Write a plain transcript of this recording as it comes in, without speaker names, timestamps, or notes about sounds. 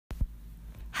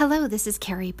Hello, this is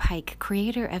Carrie Pike,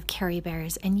 creator of Carrie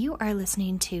Bears, and you are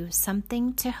listening to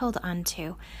Something to Hold On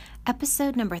To,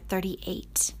 episode number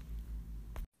 38.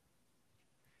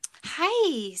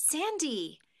 Hi,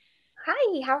 Sandy.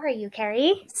 Hi, how are you,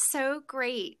 Carrie? So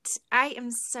great. I am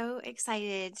so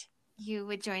excited you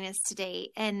would join us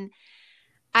today. And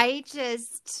I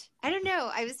don't know,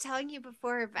 I was telling you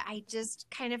before, but I just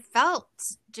kind of felt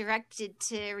directed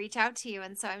to reach out to you.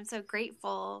 And so I'm so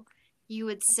grateful you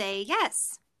would say yes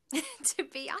to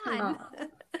be on. Oh,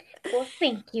 well,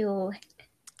 thank you.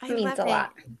 I It means love a it.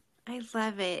 lot. I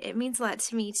love it. It means a lot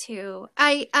to me too.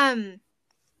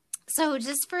 So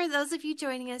just for those of you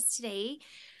joining us today,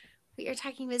 we are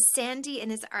talking with Sandy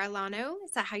and Arellano.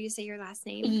 Is that how you say your last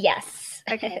name? Yes.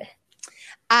 Okay.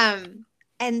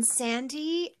 And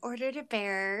Sandy ordered a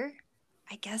bear.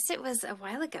 I guess it was a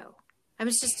while ago. I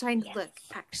was just trying to look,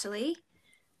 actually.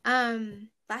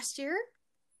 Last year?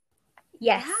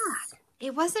 Yes. Yeah.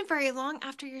 It wasn't very long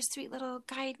after your sweet little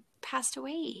guy passed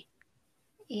away.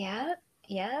 Yeah.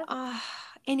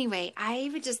 Anyway,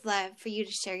 I would just love for you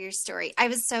to share your story.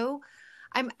 I'm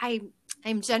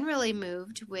generally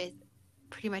moved with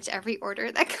pretty much every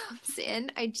order that comes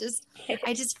in. I just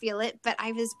feel it, but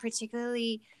I was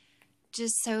particularly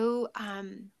just so,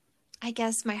 I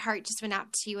guess my heart just went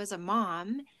out to you as a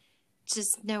mom,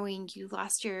 just knowing you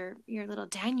lost your little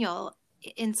Daniel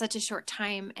in such a short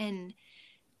time. And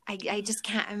I just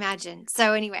can't imagine.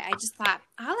 So anyway, I just thought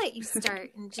I'll let you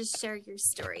start and just share your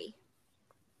story.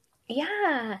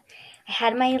 Yeah. I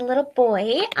had my little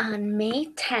boy on May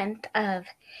 10th of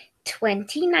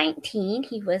 2019.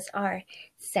 He was our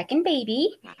second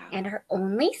baby. Wow. And our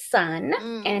only son.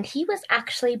 And he was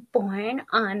actually born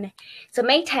on, so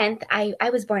May 10th, I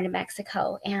was born in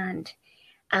Mexico and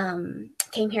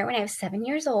came here when I was 7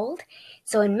 years old.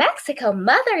 So in Mexico,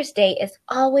 Mother's Day is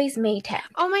always May 10th.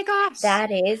 Oh my gosh.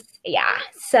 That is, yeah.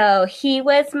 So he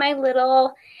was my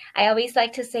little, I always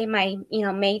like to say my,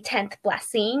 May 10th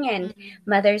blessing and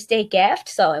Mother's Day gift.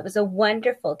 So it was a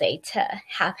wonderful day to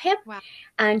have him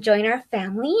and join our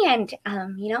family and,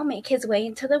 make his way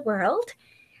into the world.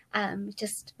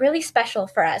 Just really special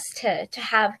for us to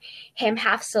have him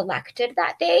have selected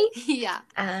that day. Yeah.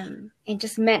 And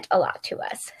just meant a lot to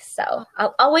us. So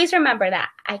I'll always remember that.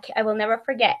 I will never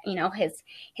forget,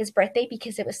 his birthday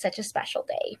because it was such a special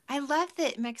day. I love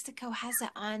that Mexico has it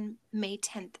on May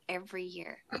 10th every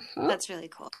year. That's really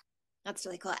cool.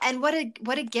 And what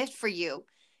a gift for you.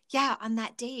 Yeah, on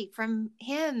that day from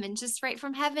him and just right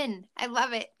from heaven. I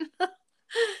love it.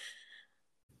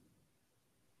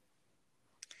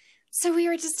 So we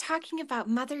were just talking about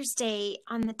Mother's Day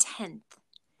on the 10th.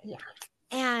 Yeah.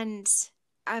 And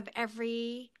of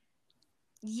every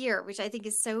year, which I think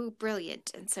is so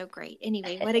brilliant and so great.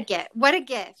 Anyway, what a gift. What a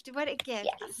gift. What a gift.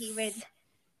 Yes. He would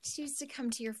choose to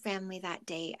come to your family that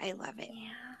day. I love it.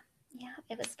 Yeah,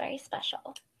 it was very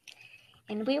special.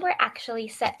 And we were actually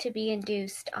set to be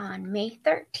induced on May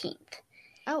 13th.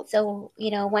 Oh. So,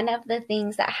 one of the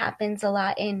things that happens a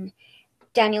lot in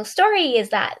Daniel's story is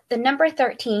that the number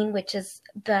 13, which is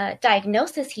the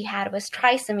diagnosis he had, was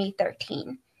trisomy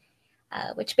 13,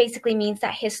 which basically means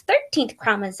that his 13th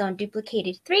chromosome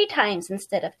duplicated 3 times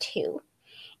instead of 2.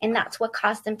 And that's what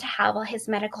caused him to have all his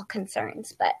medical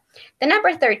concerns. But the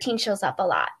number 13 shows up a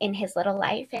lot in his little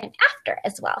life and after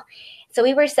as well. So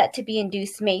we were set to be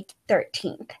induced May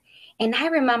 13th. And I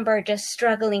remember just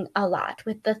struggling a lot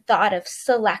with the thought of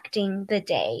selecting the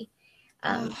day,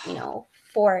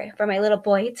 for my little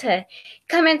boy to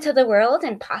come into the world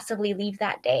and possibly leave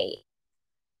that day.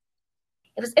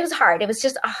 It was hard. It was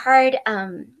just a hard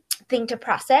thing to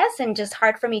process and just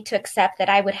hard for me to accept that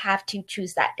I would have to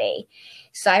choose that day.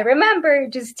 So I remember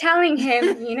just telling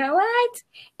him, you know what,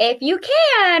 if you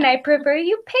can, I prefer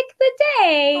you pick the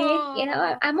day.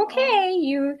 Aww. I'm okay.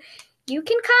 You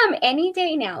can come any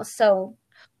day now. So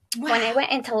when I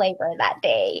went into labor that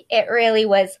day, it really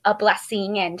was a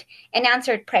blessing and an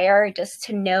answered prayer just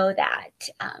to know that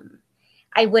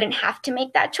I wouldn't have to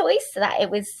make that choice, that it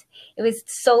was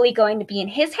solely going to be in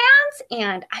his hands.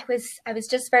 And I was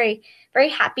just very, very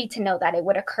happy to know that it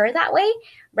would occur that way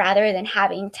rather than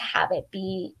having to have it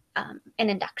be an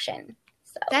induction.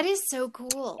 So that is so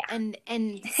cool. Yeah.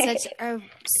 And such a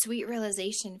sweet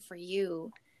realization for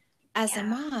you as a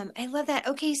mom. I love that.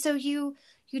 Okay, so you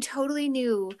totally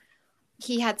knew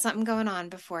he had something going on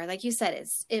before. Like you said,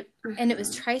 and it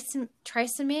was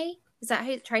trisomy. Is that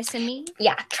how trisomy?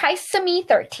 Yeah, trisomy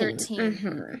 13. 13.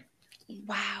 Mm-hmm.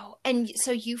 Wow. And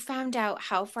so you found out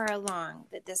how far along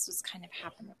that this was kind of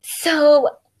happening? So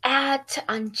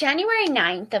on January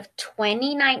 9th of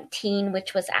 2019,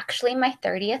 which was actually my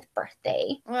 30th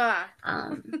birthday,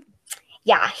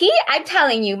 Yeah, I'm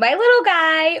telling you, my little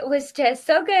guy was just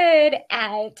so good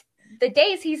at the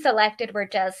days he selected were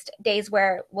just days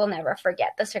where we'll never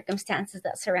forget the circumstances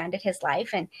that surrounded his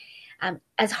life. And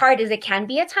as hard as it can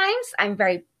be at times, I'm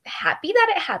very happy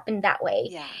that it happened that way.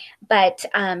 Yeah. But,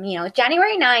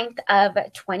 January 9th of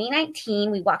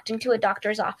 2019, we walked into a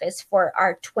doctor's office for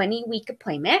our 20-week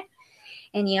appointment.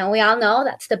 And, we all know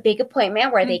that's the big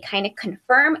appointment where they kind of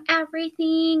confirm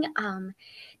everything.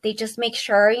 They just make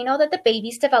sure, that the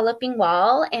baby's developing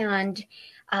well, and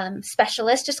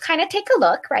specialists just kind of take a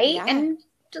look, right? Yeah. And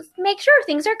just make sure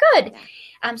things are good.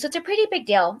 Yeah. So it's a pretty big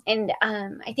deal. And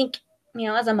I think,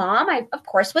 as a mom, I, of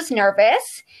course, was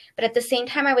nervous, but at the same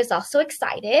time, I was also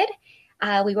excited.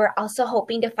 We were also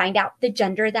hoping to find out the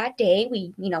gender that day.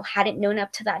 We, hadn't known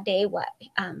up to that day what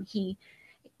he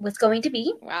was going to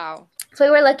be. Wow. So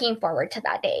we were looking forward to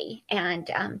that day. And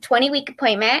 20-week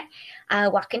appointment,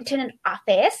 walk into an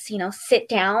office, sit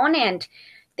down, and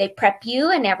they prep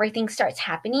you and everything starts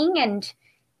happening, and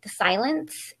the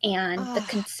silence and the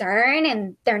concern,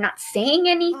 and they're not saying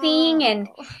anything. And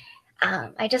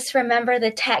I just remember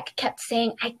the tech kept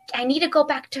saying, I need to go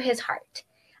back to his heart.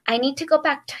 I need to go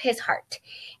back to his heart.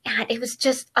 And it was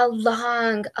just a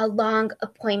long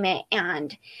appointment.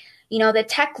 And the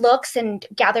tech looks and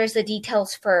gathers the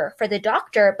details for the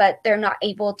doctor, but they're not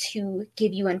able to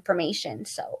give you information.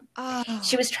 So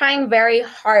she was trying very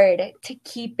hard to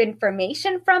keep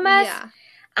information from us.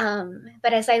 Yeah.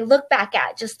 But as I look back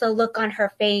at just the look on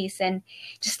her face and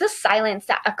just the silence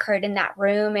that occurred in that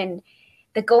room, and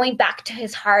the going back to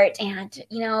his heart, and,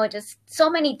 just so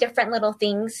many different little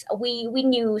things, we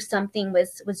knew something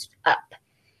was up.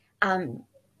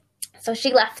 So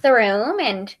she left the room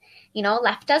and,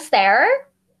 left us there.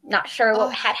 Not sure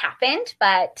what had happened,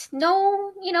 but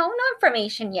no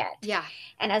information yet. Yeah.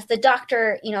 And as the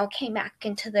doctor, came back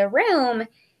into the room,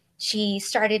 she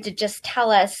started to just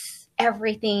tell us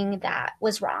everything that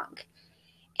was wrong.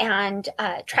 And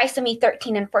trisomy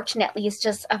 13, unfortunately, is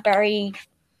just a very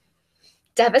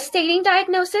devastating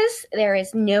diagnosis. There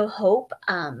is no hope.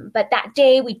 But that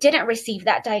day we didn't receive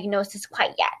that diagnosis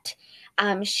quite yet.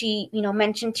 She,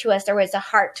 mentioned to us there was a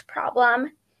heart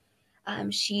problem.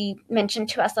 She mentioned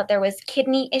to us that there was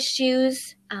kidney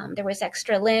issues, there was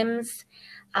extra limbs,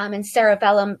 and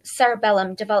cerebellum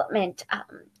development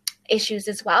issues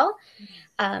as well,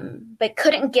 but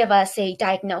couldn't give us a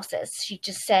diagnosis. She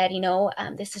just said,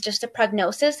 this is just a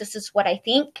prognosis. This is what I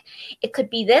think. It could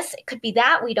be this. It could be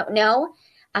that. We don't know.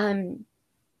 And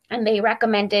they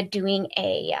recommended doing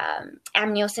a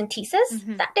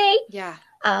amniocentesis that day. Yeah.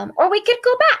 Or we could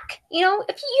go back.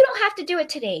 If you don't have to do it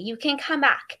today, you can come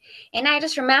back. And I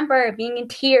just remember being in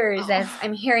tears as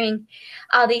I'm hearing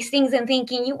all these things and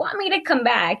thinking, you want me to come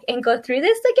back and go through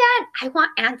this again? I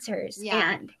want answers.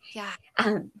 Yeah.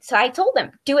 And so I told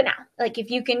them, do it now. Like,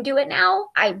 if you can do it now,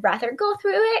 I'd rather go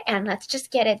through it and let's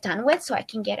just get it done with so I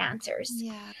can get answers.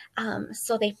 Yeah.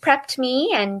 So they prepped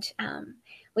me, and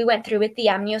we went through with the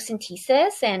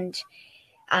amniocentesis, and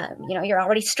you're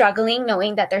already struggling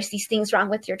knowing that there's these things wrong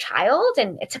with your child,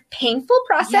 and it's a painful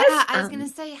process. Yeah, I was going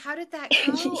to say, how did that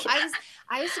go? Yeah.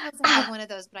 I was supposed to have one of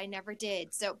those, but I never did.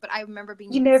 But I remember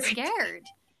being scared.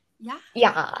 Yeah.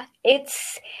 Yeah.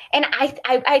 And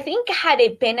I think had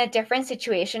it been a different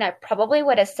situation, I probably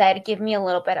would have said, give me a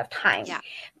little bit of time. Yeah.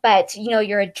 But,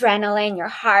 your adrenaline, your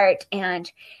heart,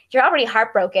 and you're already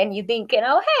heartbroken. You think,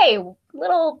 hey,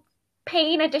 little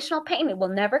pain, additional pain, it will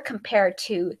never compare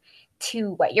to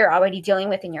what you're already dealing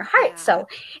with in your heart. Yeah. So in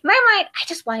my mind, I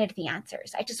just wanted the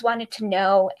answers. I just wanted to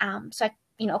know, so I,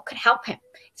 could help him.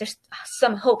 There's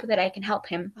some hope that I can help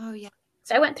him. Oh, yeah.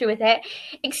 So I went through with it.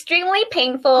 Extremely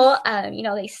painful.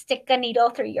 They stick a needle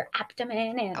through your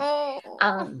abdomen,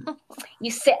 and you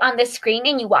sit on the screen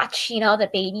and you watch, the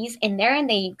babies in there, and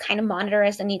they kind of monitor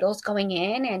as the needle's going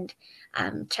in,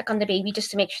 and check on the baby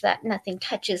just to make sure that nothing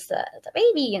touches the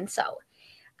baby. And so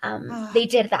they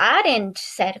did that and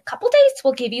said, a couple days,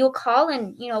 we'll give you a call,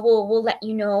 and, we'll let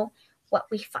you know what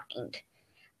we find.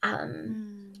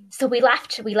 So we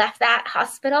left that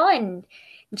hospital, and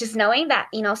just knowing that,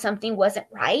 something wasn't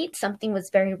right, something was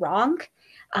very wrong.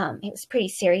 It was pretty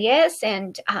serious.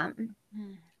 And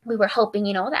we were hoping,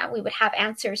 that we would have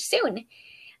answers soon.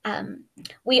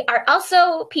 We are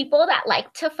also people that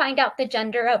like to find out the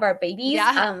gender of our babies.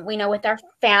 Yeah. We know with our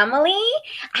family,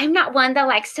 I'm not one that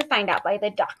likes to find out by the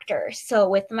doctor. So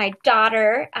with my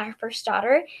daughter, our first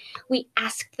daughter, we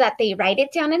asked that they write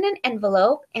it down in an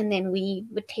envelope, and then we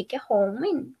would take it home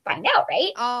and find out,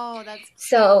 right? Oh, that's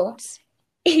so cute.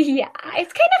 Yeah,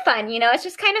 it's kind of fun, it's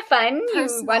just kind of fun. You want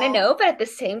to Personal. know, but at the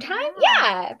same time, Yeah.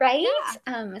 yeah, right?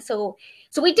 Yeah. So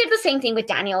we did the same thing with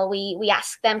Daniel. We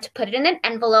asked them to put it in an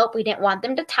envelope. We didn't want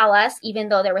them to tell us, even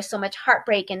though there was so much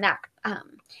heartbreak in that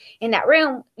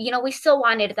room. We still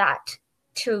wanted that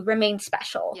to remain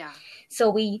special. Yeah.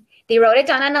 So they wrote it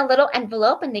down on a little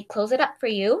envelope and they close it up for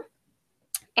you.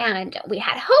 And we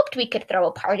had hoped we could throw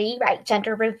a party, right?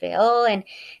 Gender reveal and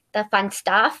the fun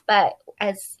stuff. But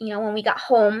as when we got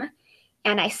home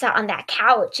and I sat on that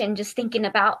couch and just thinking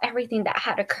about everything that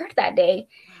had occurred that day,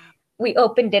 we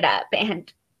opened it up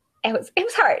and it was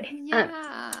hard.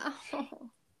 Yeah.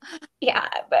 Yeah,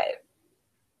 but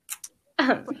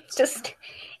just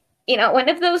one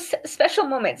of those special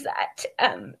moments that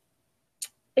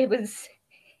it was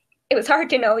hard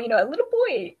to know, a little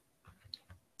boy.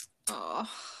 Oh.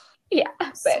 Yeah,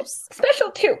 but So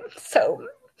special too. So,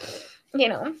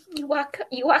 you walk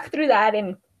through that,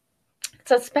 and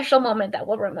it's a special moment that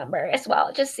we'll remember as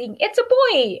well. Just seeing it's a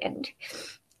boy and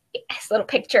his little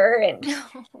picture, and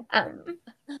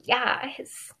yeah,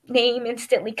 his name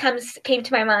instantly came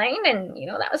to my mind, and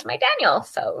that was my Daniel.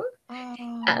 So,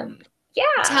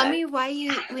 yeah. Tell me why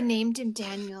you named him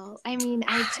Daniel. I mean,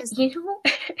 I just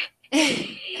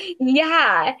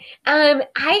yeah.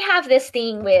 I have this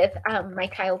thing with my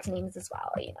child's names as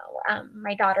well.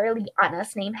 My daughter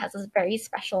Liana's name has this very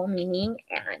special meaning,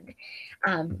 and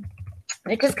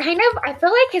it just I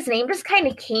feel like his name just kind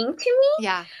of came to me.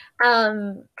 Yeah.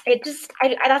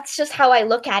 That's just how I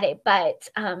look at it. But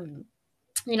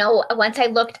once I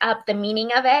looked up the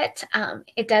meaning of it,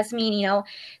 it does mean,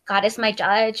 God is my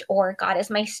judge or God is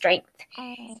my strength.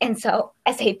 Oh. And so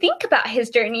as I think about his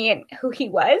journey and who he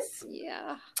was.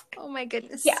 Yeah. Oh my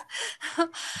goodness. Yeah.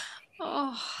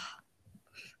 Oh.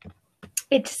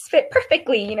 It just fit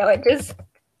perfectly, it just,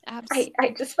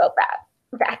 I just felt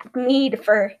that need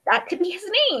for that to be his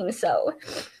name. So,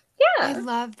 yeah. I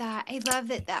love that. I love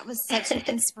that was such an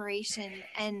inspiration,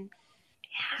 and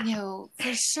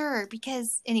for sure,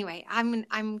 because anyway, I'm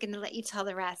going to let you tell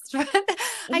the rest. But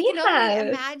I can only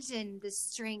imagine the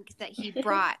strength that he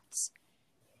brought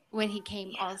when he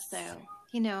came also.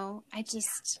 I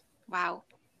just, wow.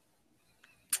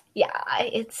 Yeah,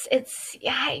 it's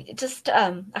just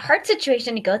a hard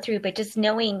situation to go through, but just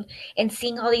knowing and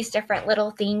seeing all these different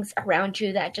little things around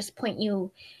you that just point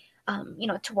you,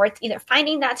 towards either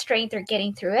finding that strength or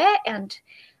getting through it, and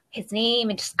his name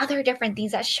and just other different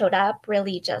things that showed up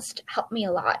really just helped me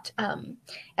a lot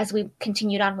as we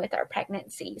continued on with our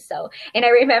pregnancy. So, and I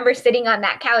remember sitting on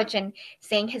that couch and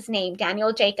saying his name,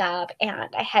 Daniel Jacob,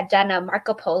 and I had done a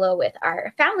Marco Polo with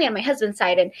our family on my husband's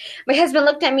side, and my husband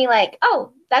looked at me like,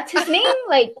 "Oh, that's his name?"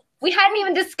 Like, we hadn't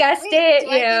even discussed it,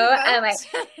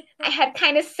 I had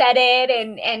kind of said it,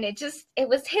 and it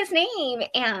was his name,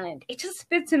 and it just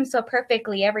fits him so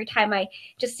perfectly every time I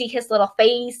just see his little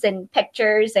face and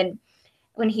pictures. And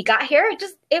when he got here,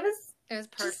 it was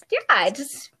perfect.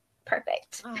 Just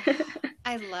perfect. Oh,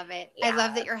 I love it. Yeah. I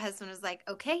love that your husband was like,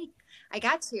 "Okay, I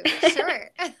got you."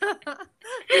 Sure.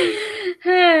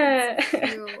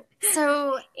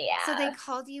 So they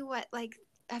called you like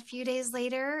a few days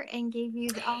later and gave you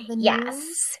all the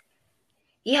news?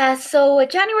 Yeah, so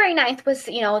January 9th was,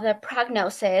 the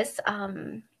prognosis.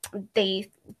 They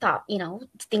thought,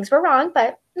 things were wrong,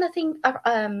 but nothing,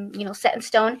 set in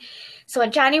stone. So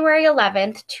on January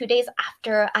 11th, 2 days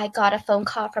after, I got a phone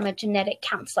call from a genetic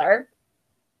counselor.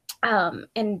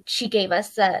 And she gave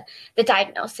us the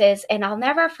diagnosis, and I'll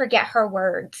never forget her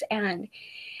words. And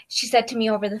she said to me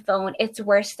over the phone, "It's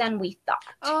worse than we thought."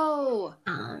 Oh,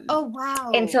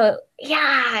 wow. And so,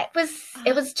 yeah,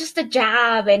 it was just a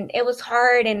jab, and it was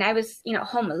hard, and I was,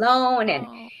 home alone,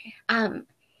 and,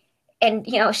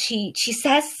 she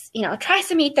says,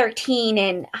 trisomy 13,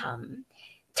 and,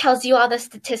 tells you all the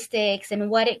statistics and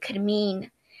what it could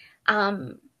mean.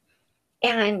 And,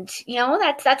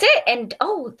 that's it. And,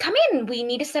 come in, we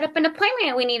need to set up an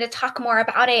appointment. We need to talk more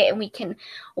about it, and we can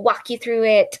walk you through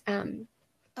it.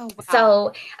 Wow.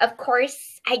 So, of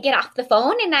course, I get off the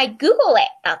phone and I Google it.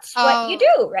 That's what you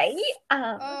do, right?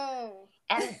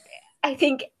 And I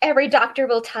think every doctor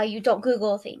will tell you don't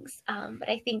Google things. But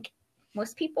I think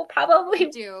most people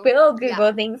probably will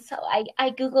Google things. So I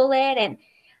Google it, and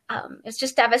it's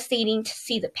just devastating to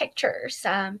see the pictures.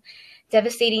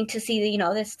 Devastating to see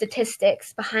the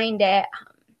statistics behind it.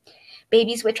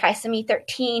 Babies with trisomy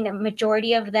 13, a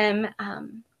majority of them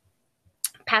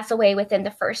pass away within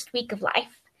the first week of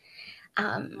life.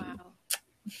 Wow.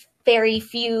 Very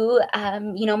few,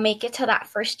 make it to that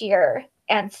first year.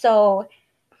 And so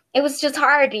it was just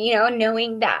hard,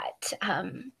 knowing that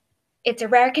it's a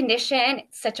rare condition.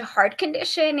 It's such a hard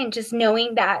condition. And just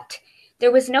knowing that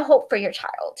there was no hope for your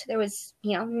child. There was,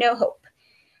 no hope.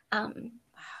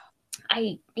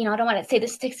 I don't want to say the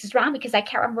statistics is wrong because I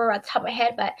can't remember off the top of my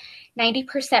head, but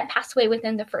 90% passed away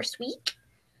within the first week.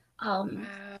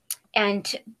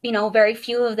 And, very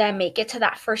few of them make it to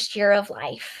that first year of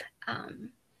life.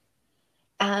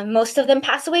 Most of them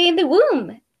pass away in the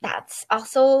womb. That's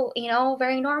also,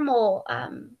 very normal.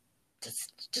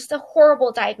 Just a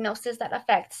horrible diagnosis that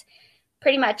affects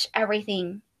pretty much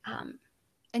everything.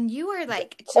 And you were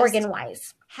like just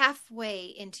organ-wise halfway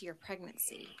into your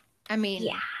pregnancy. I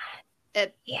mean,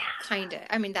 kind of.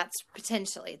 I mean, that's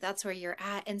where you're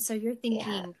at. And so you're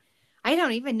thinking, I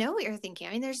don't even know what you're thinking.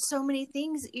 I mean, there's so many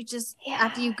things that you just,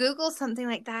 after you Google something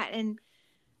like that, and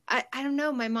I don't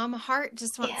know, my mama heart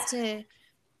just wants to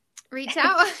reach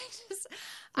out.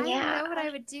 I don't know what I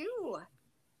would do.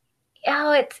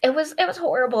 Oh, it was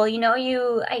horrible.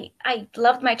 I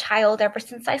loved my child ever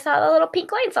since I saw the little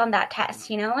pink lights on that test,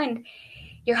 and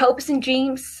your hopes and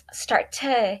dreams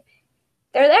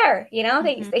they're there,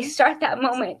 they start that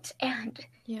moment, and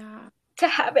to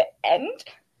have it end.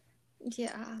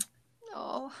 Yeah.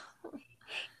 Oh.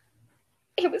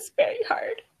 It was very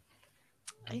hard.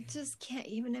 I just can't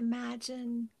even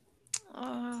imagine.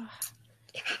 Oh.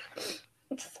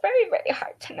 It's very, very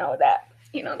hard to know that,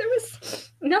 there was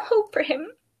no hope for him,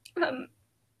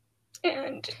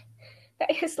 and that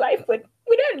his life would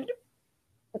end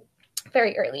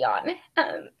very early on.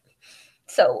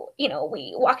 So,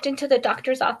 we walked into the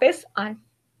doctor's office on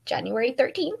January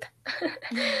 13th.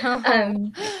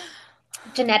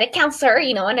 Genetic counselor,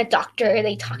 and a doctor,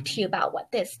 they talk to you about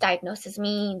what this diagnosis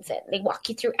means, and they walk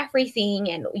you through everything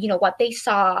and, what they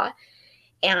saw.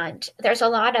 And there's a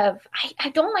lot of, I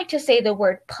don't like to say the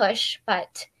word push,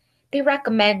 but they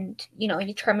recommend,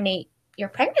 you terminate your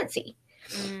pregnancy.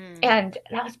 And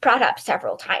that was brought up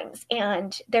several times.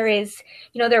 And there is,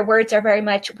 their words are very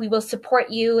much, we will support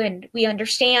you and we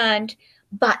understand,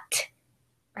 but,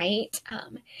 right?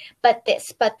 But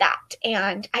this, but that.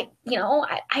 And I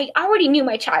already knew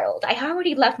my child. I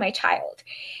already loved my child.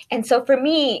 And so for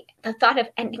me, the thought of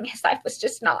ending his life was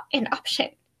just not an option.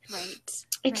 Right.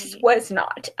 It just was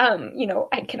not.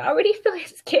 I can already feel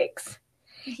his kicks.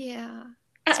 Yeah.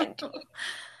 And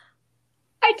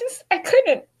I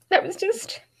couldn't. That was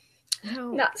just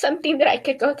not something that I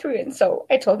could go through. And so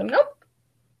I told him, nope,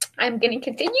 I'm going to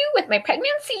continue with my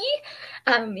pregnancy.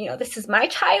 This is my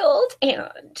child,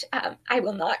 and I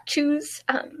will not choose,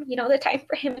 the time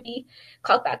for him to be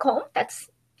called back home.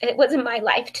 It wasn't my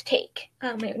life to take.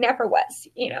 It never was,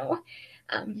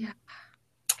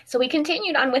 So we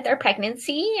continued on with our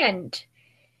pregnancy and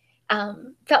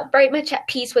felt very much at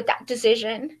peace with that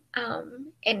decision.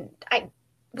 And I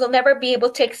will never be able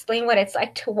to explain what it's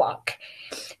like to walk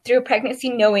through a pregnancy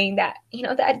knowing that,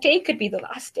 that day could be the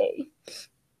last day.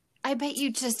 I bet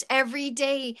you just every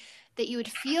day that you would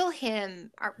feel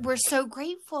him, we're so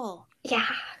grateful. Yeah.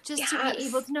 Just to be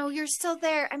able to know you're still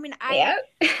there. I mean, I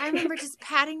remember just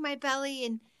patting my belly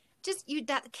and just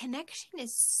that connection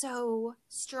is so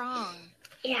strong.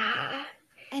 Yeah.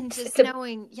 And just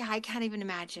knowing, I can't even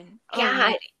imagine.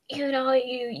 Yeah.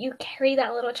 You carry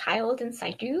that little child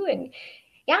inside you, and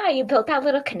you built that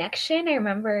little connection. I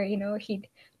remember, he'd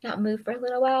not move for a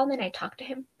little while, and then I talked to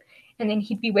him, and then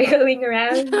he'd be wiggling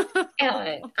around,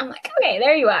 and I'm like, okay,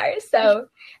 there you are. So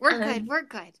we're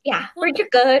good. Yeah, we're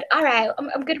good. All right,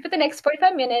 I'm good for the next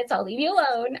 45 minutes. I'll leave you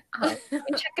alone. I'll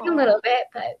check in a little bit,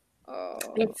 but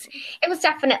it was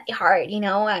definitely hard,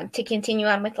 to continue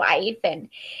on with life and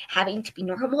having to be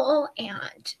normal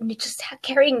and just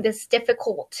carrying this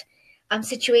difficult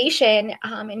situation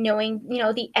and knowing,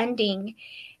 the ending.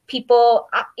 People,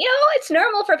 it's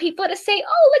normal for people to say,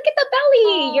 oh, look at the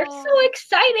belly. You're so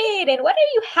excited. And what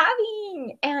are you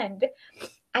having? And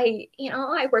I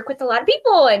work with a lot of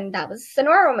people, and that was the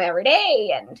norm every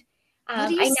day. And what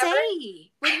do you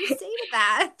say? What do you say to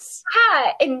that?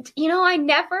 And I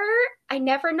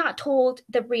never not told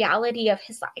the reality of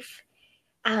his life.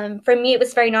 For me, it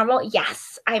was very normal.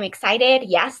 Yes, I'm excited.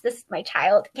 Yes, this is my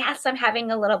child. Yes, I'm having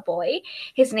a little boy.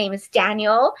 His name is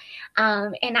Daniel.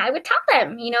 And I would tell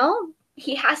them,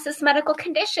 he has this medical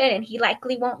condition and he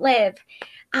likely won't live.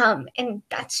 And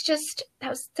that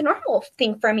was the normal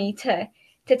thing for me to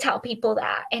tell people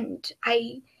that. And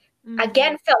I,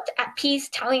 again, felt at peace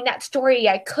telling that story.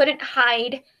 I couldn't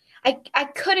hide. I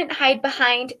couldn't hide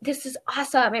behind, this is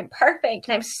awesome and perfect,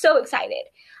 and I'm so excited.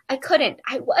 I couldn't.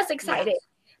 I was excited.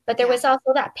 But there was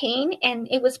also that pain, and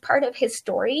it was part of his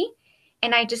story.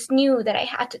 And I just knew that I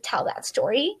had to tell that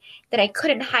story, that I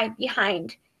couldn't hide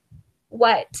behind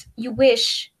what you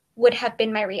wish would have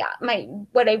been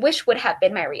what I wish would have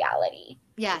been my reality.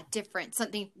 Yeah, different.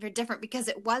 Something very different, because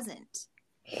it wasn't.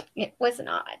 It was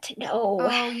not. No.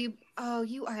 Oh,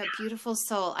 you are a beautiful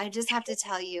soul. I just have to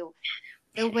tell you,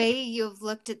 the way you've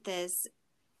looked at this,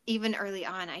 even early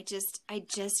on, I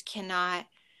just cannot.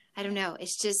 I don't know.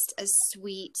 It's just a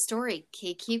sweet story.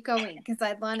 Okay, keep going because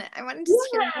I want to just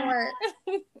hear Yeah. more.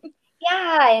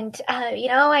 Yeah, and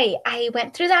I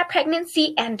went through that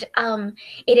pregnancy, and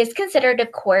it is considered,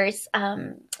 of course,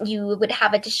 you would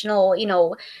have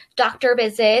additional, doctor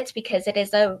visits because it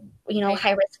is a, Right.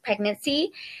 high risk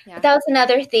pregnancy. But Yeah. that was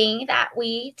another thing that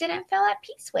we didn't feel at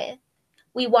peace with.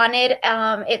 We wanted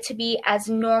it to be as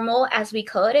normal as we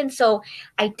could, and so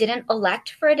I didn't elect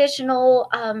for additional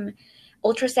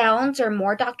ultrasounds or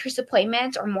more doctor's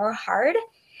appointments or more hard.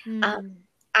 Um,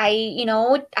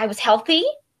 Mm. I was healthy.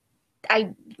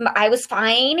 I I was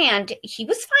fine, and he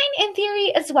was fine in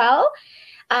theory as well.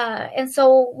 And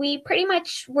so we pretty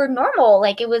much were normal.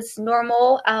 Like, it was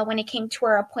normal when it came to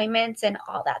our appointments and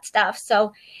all that stuff.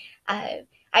 So uh,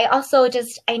 I also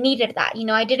I needed that.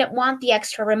 I didn't want the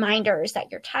extra reminders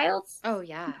that your child's Oh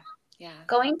yeah. Yeah.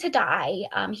 going to die.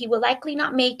 He will likely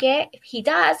not make it. If he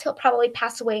does, he'll probably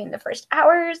pass away in the first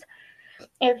hours.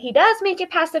 If he does make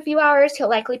it past a few hours, he'll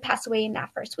likely pass away in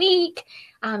that first week.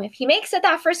 If he makes it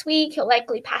that first week, he'll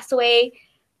likely pass away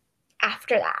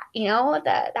after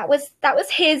that. That was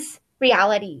his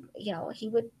reality. He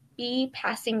would be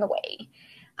passing away,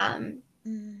 Mm.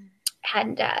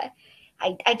 and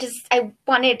I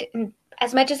wanted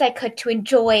as much as I could to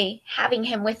enjoy having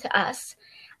him with us.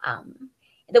 Um,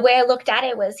 the way I looked at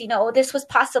it was, this was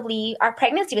possibly our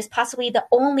pregnancy was possibly the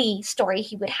only story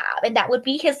he would have, and that would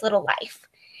be his little life.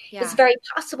 It was Yeah. very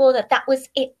possible that that was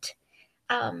it.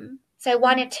 So I Mm.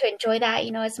 wanted to enjoy that,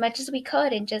 as much as we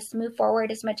could, and just move forward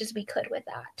as much as we could with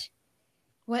that.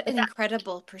 What With an that.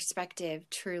 incredible perspective,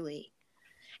 truly.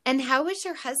 And how was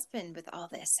your husband with all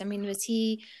this? I mean, was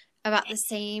he about the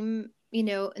same, in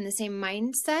the same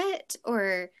mindset,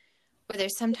 or were there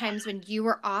some times when you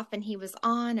were off and he was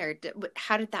on, or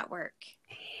how did that work?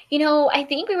 I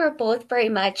think we were both very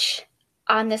much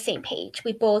on the same page.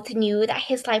 We both knew that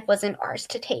his life wasn't ours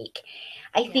to take.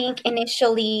 I Yeah. think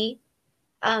initially,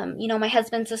 my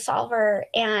husband's a solver,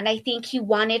 and I think he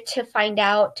wanted to find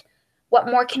out what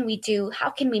more can we do? How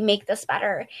can we make this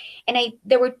better? And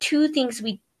there were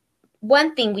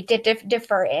one thing we did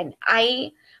differ in.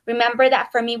 I remember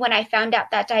that for me, when I found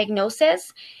out that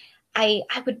diagnosis, I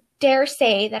would dare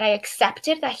say that I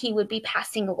accepted that he would be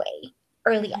passing away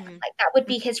early on. Mm-hmm. Like, that would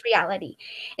be his reality.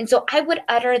 And so I would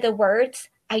utter the words,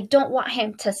 I don't want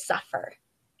him to suffer.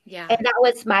 Yeah. And that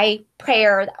was my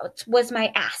prayer. That was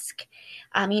my ask.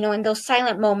 In those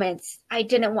silent moments, I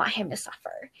didn't want him to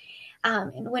suffer.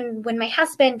 And when my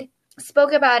husband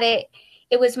spoke about it,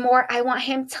 it was more, I want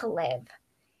him to live.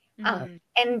 Mm-hmm.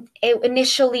 And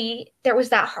initially, there was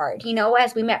that hard,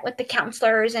 as we met with the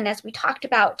counselors and as we talked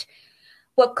about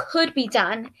what could be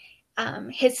done,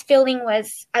 his feeling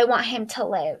was, I want him to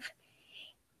live.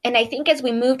 And I think as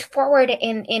we moved forward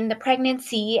in the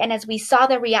pregnancy, and as we saw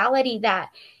the reality that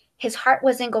his heart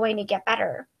wasn't going to get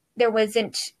better, there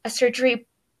wasn't a surgery,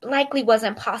 likely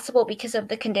wasn't possible because of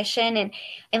the condition and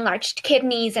enlarged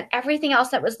kidneys and everything else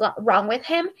that was wrong with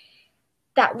him,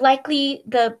 that likely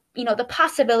the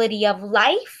possibility of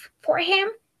life for him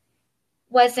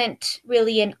wasn't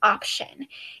really an option.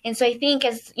 And so I think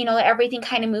as everything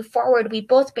kind of moved forward, we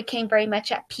both became very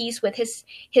much at peace with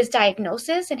his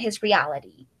diagnosis and his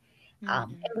reality.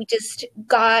 Mm-hmm. And we just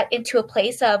got into a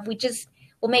place of,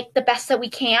 we'll make the best that we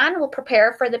can. We'll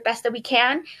prepare for the best that we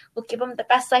can. We'll give him the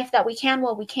best life that we can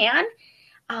while we can,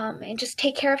 and just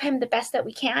take care of him the best that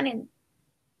we can. And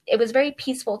it was very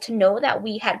peaceful to know that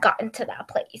we had gotten to that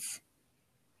place.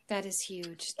 That is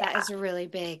huge. Yeah. That is really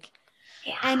big.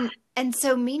 Yeah. And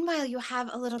so meanwhile, you have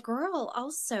a little girl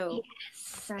also,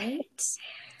 Yes. right?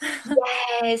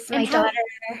 Yes, my And daughter.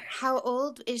 how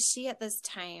old is she at this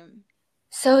time?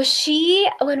 So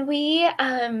when we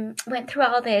went through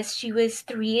all this, she was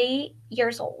 3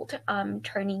 years old,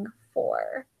 turning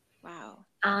 4. Wow.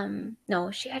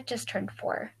 No, she had just turned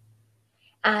 4.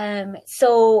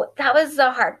 So that was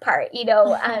the hard part,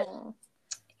 Oh.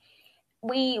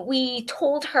 We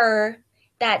told her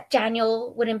that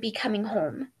Daniel wouldn't be coming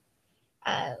home.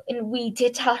 And we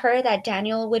did tell her that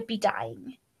Daniel would be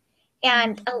dying.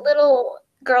 And a little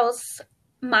girl's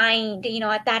mind,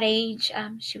 at that age,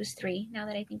 she was 3, now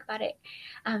that I think about it,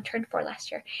 turned 4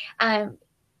 last year.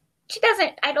 She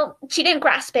didn't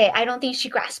grasp it. I don't think she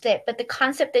grasped it. But the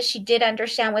concept that she did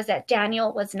understand was that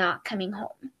Daniel was not coming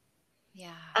home.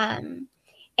 Yeah.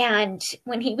 And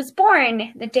when he was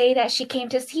born, the day that she came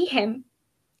to see him,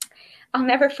 I'll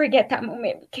never forget that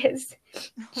moment because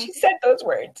she said those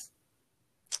words.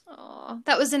 Oh,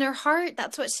 that was in her heart.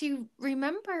 That's what she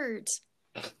remembered.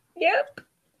 Yep.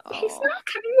 He's Oh, not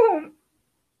coming home.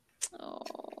 oh,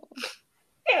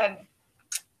 And,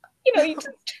 you just,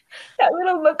 that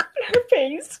little look on her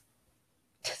face,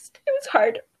 just, it was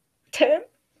hard to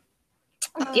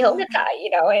deal oh. with that,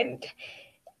 and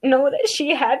know that she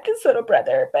had this little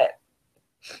brother, but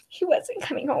he wasn't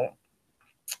coming home.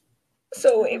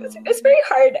 So it was very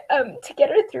hard to get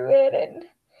her through it. And,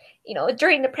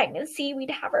 during the pregnancy,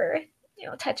 we'd have her,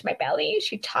 touch my belly.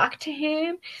 She'd talk to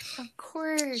him. Of She'd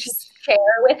course. share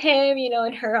with him,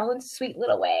 in her own sweet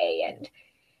little way. And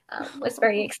was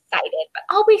very excited, but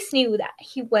always knew that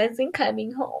he wasn't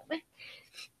coming home.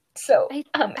 So I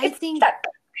it's think that.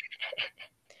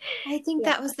 I think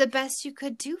Yeah. that was the best you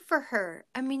could do for her.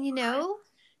 I mean,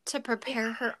 to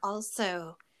prepare her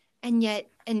also. And yet,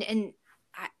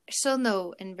 she'll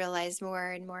know and realize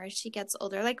more and more as she gets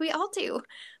older, like we all do.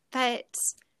 But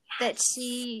that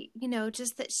she,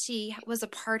 just that she was a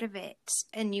part of it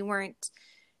and you were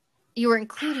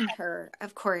including her,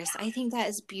 of course. I think that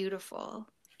is beautiful.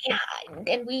 Yeah,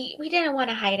 and we didn't want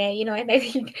to hide it, and I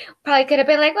think probably could have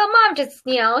been like, well, mom just,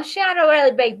 she had a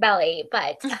really big belly,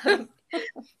 but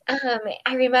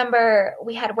I remember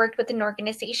we had worked with an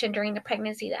organization during the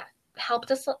pregnancy that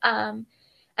helped us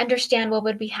understand what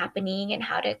would be happening and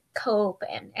how to cope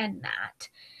and that.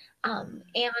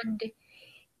 And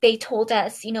they told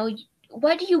us,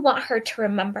 what do you want her to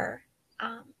remember,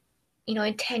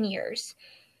 in 10 years?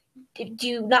 Do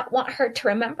you not want her to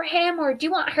remember him, or do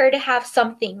you want her to have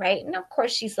something, right? And of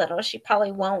course she's little, she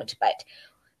probably won't, but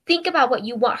think about what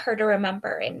you want her to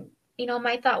remember. And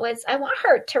my thought was, I want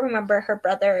her to remember her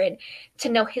brother and to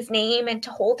know his name and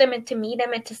to hold him and to meet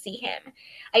him and to see him.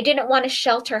 I didn't want to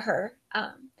shelter her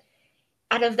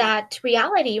out of that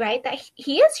reality, right? That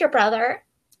he is your brother.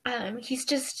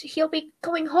 He'll be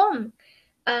going home,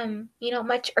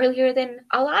 much earlier than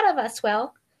a lot of us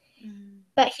will.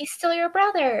 But he's still your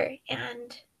brother,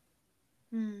 and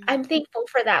I'm thankful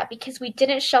for that because we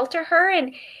didn't shelter her,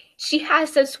 and she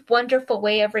has this wonderful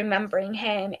way of remembering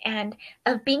him and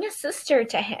of being a sister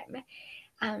to him.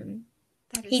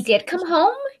 He did come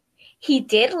home. He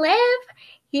did live.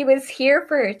 He was here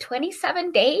for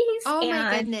 27 days. Oh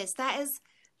my goodness, that is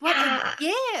what a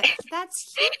gift.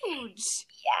 That's huge.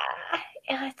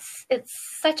 Yeah,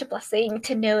 it's such a blessing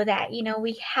to know that,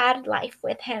 we had life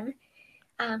with him.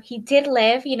 He did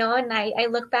live, and I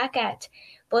look back at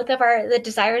both of the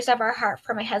desires of our heart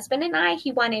for my husband and I.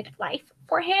 He wanted life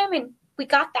for him, and we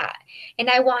got that. And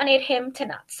I wanted him to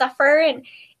not suffer,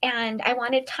 and I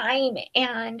wanted time,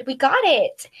 and we got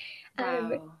it. Wow.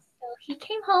 So he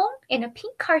came home in a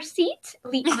pink car seat,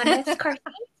 Liana's car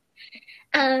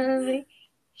seat.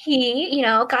 He,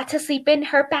 got to sleep in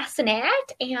her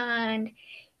bassinet, and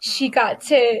she got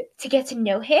to get to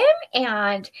know him,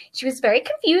 and she was very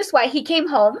confused why he came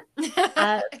home.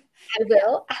 I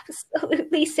will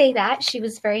absolutely say that. She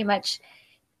was very much,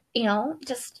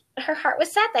 just her heart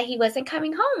was set that he wasn't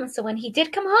coming home. So when he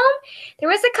did come home, there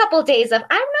was a couple days of,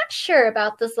 I'm not sure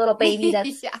about this little baby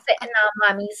that's sitting on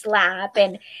mommy's lap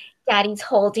and daddy's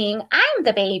holding. I'm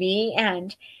the baby.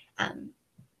 And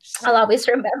I'll always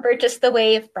remember just the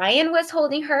way if Brian was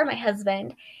holding her, my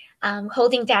husband,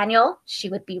 holding Daniel, she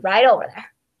would be right over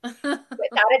there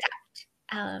without a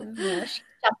doubt. She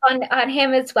jumped on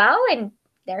him as well, and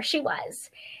there she was.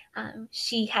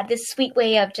 She had this sweet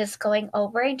way of just going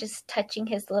over and just touching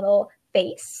his little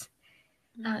face.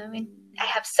 And I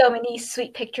have so many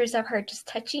sweet pictures of her just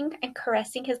touching and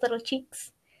caressing his little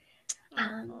cheeks.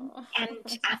 And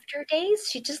after days,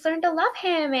 she just learned to love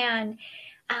him and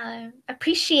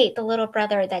appreciate the little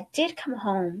brother that did come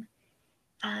home.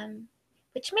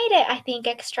 Which made it, I think,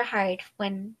 extra hard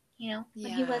when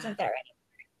he wasn't there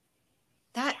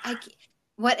anymore.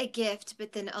 What a gift,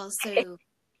 but then also,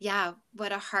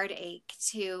 what a heartache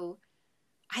to,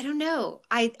 I don't know.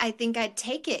 I think I'd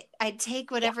take it. I'd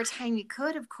take whatever time you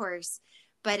could, of course,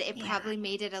 but it probably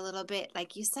made it a little bit,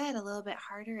 like you said, a little bit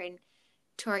harder and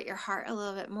tore at your heart a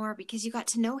little bit more because you got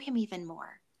to know him even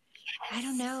more. Yes. I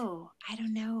don't know.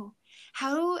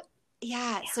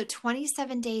 So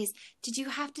 27 days. Did you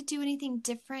have to do anything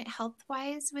different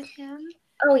health-wise with him?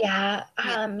 Oh, yeah.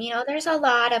 There's a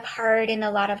lot of heart and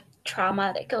a lot of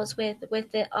trauma that goes with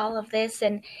all of this.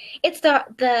 And it's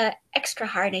the extra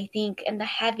hard, I think, and the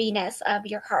heaviness of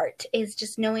your heart is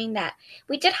just knowing that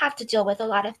we did have to deal with a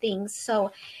lot of things.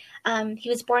 So he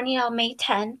was born, May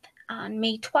 10th. On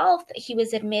May 12th, he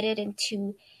was admitted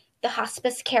into the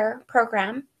hospice care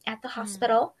program at the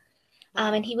hospital.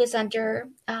 And he was under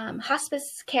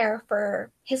hospice care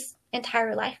for his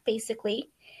entire life, basically.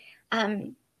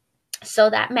 So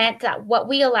that meant that what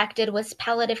we elected was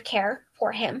palliative care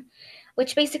for him,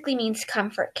 which basically means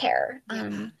comfort care,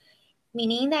 Yeah.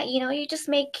 meaning that, you just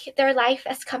make their life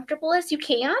as comfortable as you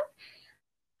can.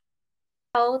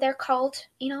 Oh, they're called,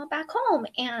 back home.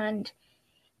 And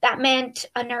that meant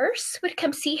a nurse would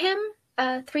come see him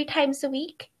 3 times a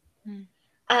week. Mm.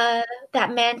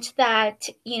 That meant that,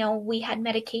 we had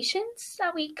medications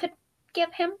that we could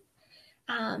give him.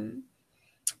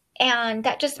 And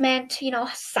that just meant,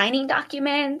 signing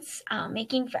documents,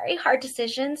 making very hard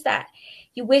decisions that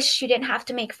you wish you didn't have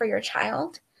to make for your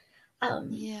child.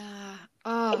 Yeah.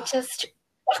 Oh. Just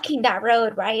walking that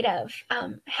road, right, of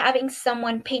having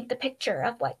someone paint the picture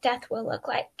of what death will look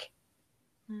like.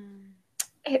 Mm.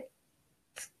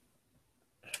 It's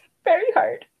very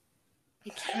hard. I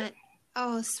can't.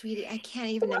 Oh, sweetie, I can't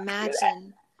even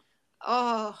imagine.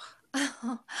 Oh.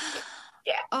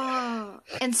 Yeah. Oh.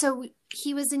 And so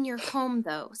he was in your home,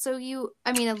 though. So a little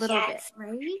bit,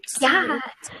 right? Yeah.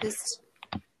 Just...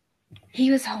 He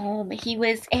was home. He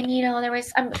was, and there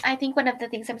was, I think one of the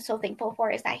things I'm so thankful for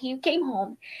is that he came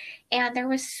home and there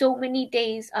was so many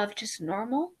days of just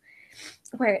normal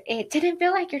where it didn't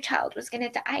feel like your child was going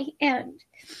to die. And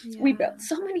we built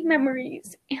so many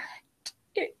memories and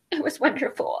it was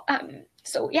wonderful.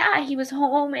 So yeah, he was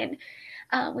home and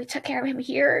we took care of him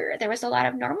here. There was a lot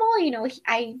of normal,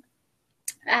 I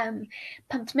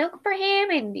pumped milk for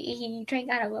him and he drank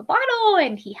out of a bottle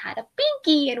and he had a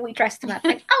binky and we dressed him up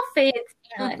in outfits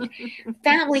and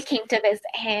family came to visit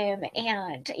him.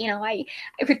 And, I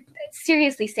would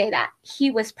seriously say that he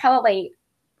was probably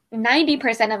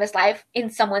 90% of his life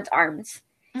in someone's arms.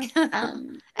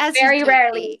 As very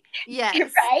rarely. Yes.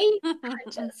 Right?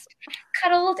 Just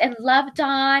cuddled and loved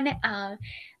on.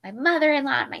 My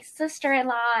mother-in-law, my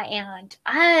sister-in-law, and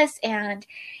us, and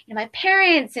my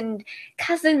parents and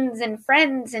cousins and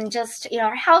friends, and just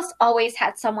our house always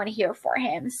had someone here for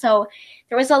him. So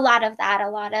there was a lot of that. A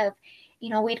lot of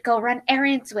we'd go run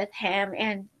errands with him,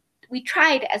 and we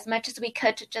tried as much as we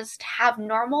could to just have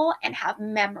normal and have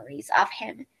memories of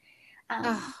him.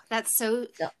 That's so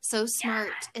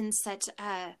smart and such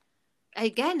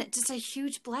again, just a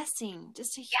huge blessing.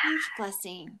 Just a huge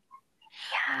blessing.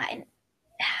 Yeah, and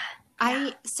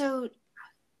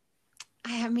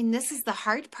this is the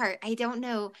hard part. I don't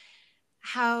know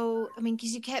how,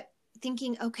 because you kept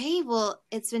thinking, okay, well,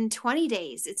 it's been 20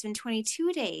 days. It's been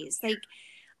 22 days. Like,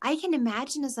 I can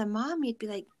imagine as a mom, you'd be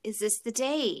like, is this the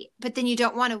day? But then you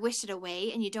don't want to wish it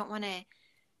away and you don't want to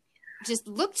just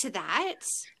look to that.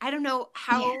 I don't know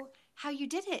how you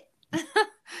did it.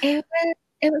 It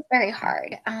was very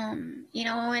hard. And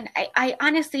I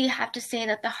honestly have to say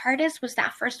that the hardest was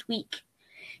that first week.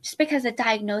 Just because the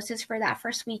diagnosis for that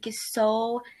first week is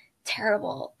so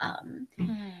terrible.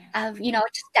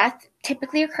 Just death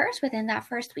typically occurs within that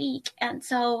first week. And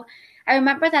so I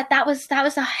remember that was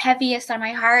the heaviest on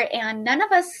my heart. And none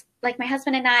of us, like my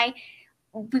husband and I,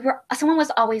 someone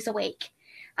was always awake.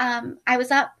 I was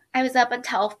up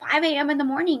until 5 a.m. in the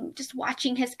morning, just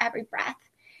watching his every breath.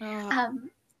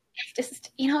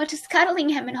 Just cuddling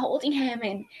him and holding him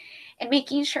and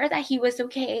making sure that he was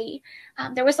okay.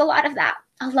 There was a lot of that.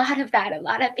 A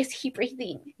lot of, is he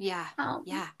breathing? Yeah.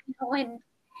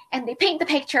 And they paint the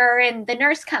picture and the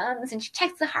nurse comes and she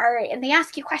checks the heart and they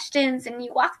ask you questions and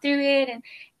you walk through it. And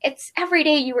it's every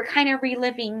day you were kind of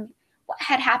reliving what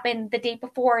had happened the day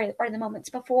before or the moments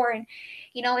before. And,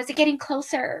 is it getting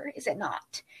closer? Is it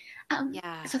not?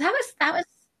 So that was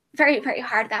very, very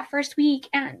hard that first week.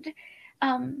 And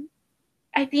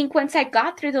I think once I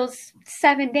got through those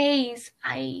 7 days,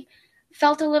 I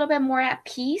felt a little bit more at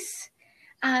peace.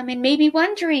 And maybe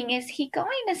wondering, is he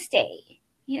going to stay?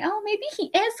 Maybe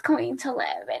he is going to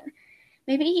live and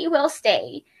maybe he will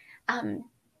stay.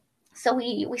 So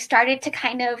we started to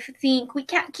kind of think, we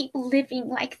can't keep living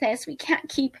like this. We can't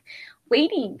keep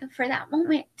waiting for that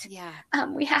moment. Yeah.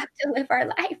 We have to live our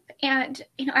life. And,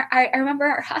 I remember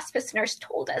our hospice nurse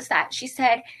told us that. She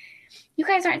said, you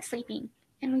guys aren't sleeping.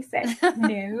 And we said,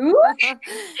 no.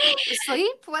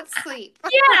 Sleep? What's sleep?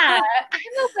 Yeah.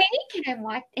 I'm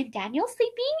awake and Daniel's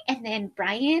sleeping. And then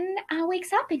Brian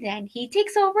wakes up and then he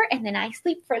takes over. And then I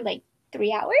sleep for like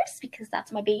 3 hours because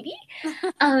that's my baby.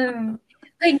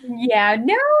 But yeah,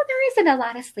 no, there isn't a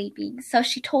lot of sleeping. So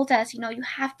she told us, you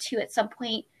have to at some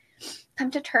point come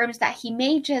to terms that he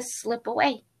may just slip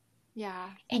away.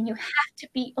 Yeah. And you have to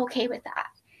be okay with that.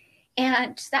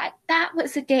 And that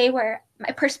was a day where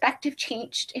my perspective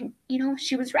changed. And,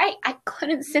 she was right. I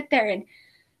couldn't sit there and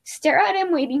stare at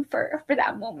him waiting for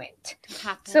that moment.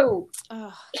 So,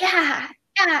 yeah,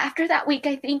 after that week,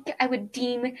 I think I would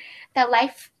deem that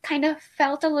life kind of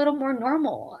felt a little more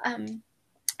normal.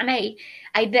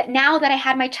 And now that I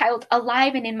had my child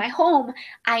alive and in my home,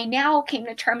 I now came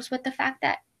to terms with the fact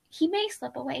that he may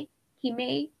slip away. He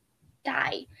may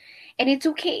die, and it's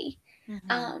okay.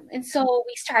 And so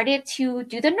we started to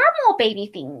do the normal baby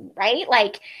thing, right?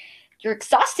 Like, you're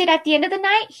exhausted at the end of the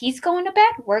night. He's going to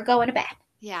bed. We're going to bed.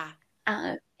 Yeah.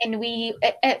 And we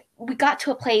got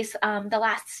to a place the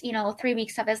last 3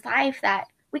 weeks of his life that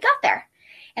we got there,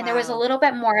 and there was a little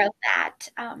bit more of that.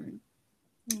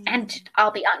 And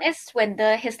I'll be honest, when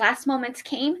his last moments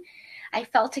came, I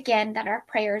felt again that our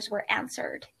prayers were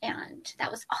answered, and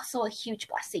that was also a huge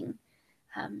blessing.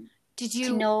 Did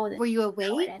you know? Were you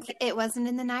awake? It wasn't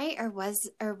in the night, or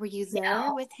were you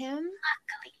there with him?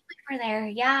 Luckily, we were there.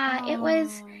 Yeah, it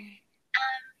was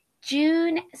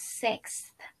June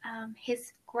 6th,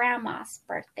 his grandma's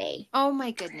birthday. Oh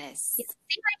my goodness! You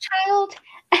see my child?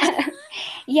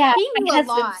 Yeah, he knew a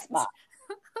lot. Small.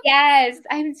 Yes,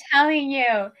 I'm telling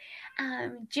you.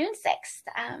 June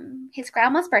 6th, his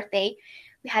grandma's birthday.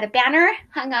 We had a banner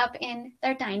hung up in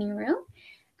their dining room.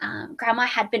 Grandma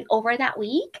had been over that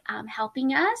week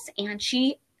helping us, and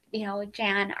she,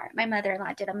 Jan, my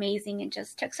mother-in-law, did amazing and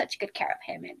just took such good care of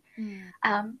him.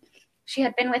 And she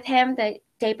had been with him the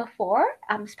day before,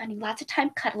 spending lots of time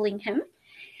cuddling him.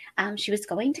 She was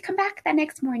going to come back that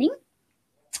next morning.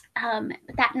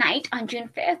 But that night on June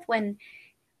 5th, when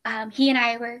he and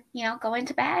I were, going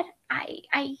to bed,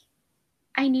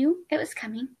 I knew it was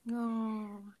coming.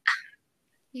 Oh,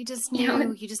 you just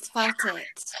knew, you just felt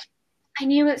it. I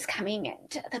knew it was coming,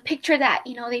 and the picture that,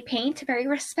 they paint very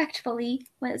respectfully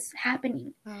was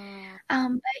happening. But,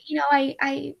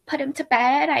 I put him to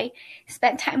bed. I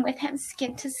spent time with him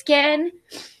skin to skin,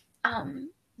 and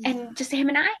just him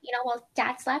and I, while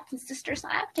Dad slept and Sister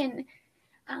slept, and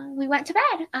we went to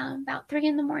bed about 3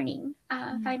 a.m.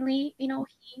 Finally,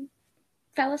 he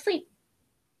fell asleep.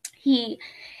 He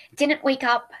didn't wake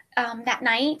up that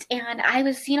night, and I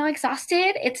was,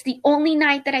 exhausted. It's the only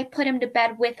night that I put him to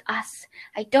bed with us.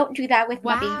 I don't do that with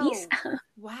my babies.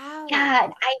 Wow. Yeah,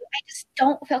 I just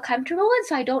don't feel comfortable, and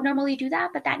so I don't normally do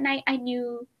that. But that night, I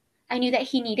knew that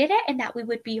he needed it and that we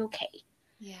would be okay.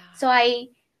 Yeah. So I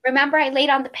remember I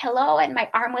laid on the pillow, and my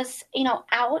arm was,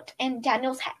 out, and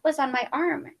Daniel's head was on my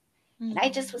arm, and I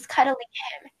just was cuddling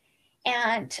him.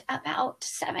 And about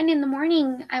 7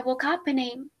 a.m, I woke up and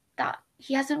I thought,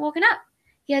 he hasn't woken up.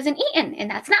 He hasn't eaten, and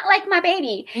that's not like my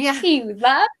baby. Yeah. He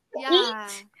loved to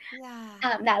eat.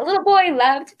 Yeah. That little boy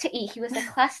loved to eat. He was a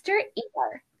cluster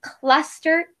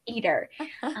eater.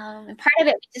 And part of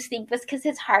it we just think was because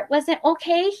his heart wasn't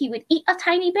okay. He would eat a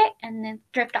tiny bit and then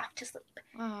drift off to sleep.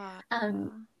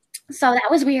 So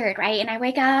that was weird, right? And I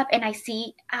wake up and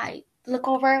I look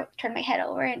over, turn my head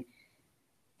over, and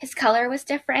his color was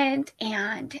different,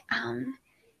 and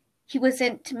he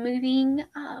wasn't moving.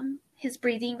 His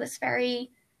breathing was very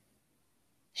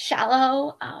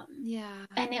shallow.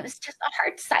 And it was just a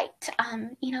hard sight,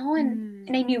 and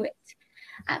I knew it.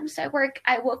 So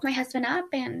I woke my husband up,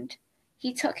 and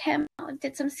he took him,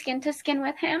 did some skin to skin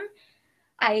with him.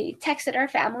 I texted our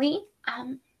family,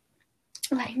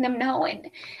 letting them know.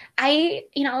 And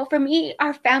for me,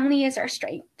 our family is our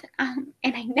strength. And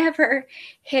I never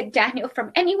hid Daniel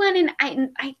from anyone. And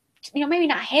I maybe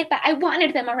not hid, but I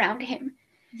wanted them around him.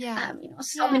 Yeah.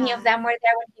 Many of them were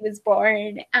there when he was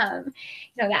born.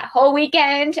 That whole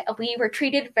weekend, we were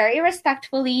treated very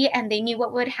respectfully, and they knew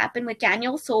what would happen with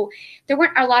Daniel. So there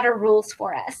weren't a lot of rules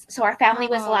for us. So our family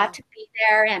was allowed to be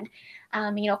there, and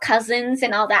cousins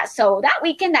and all that. So that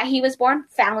weekend that he was born,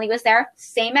 family was there,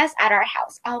 same as at our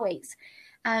house, always.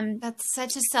 That's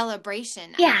such a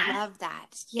celebration. Yeah. I love that.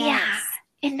 Yes. Yeah.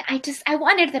 And I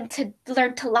wanted them to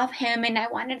learn to love him, and I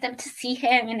wanted them to see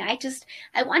him, and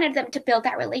I wanted them to build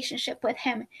that relationship with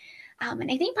him.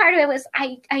 And I think part of it was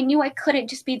I knew I couldn't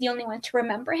just be the only one to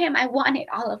remember him. I wanted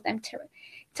all of them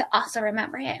to also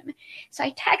remember him. So I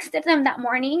texted them that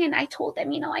morning, and I told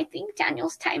them, I think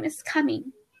Daniel's time is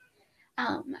coming.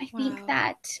 I think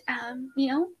that,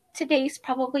 today's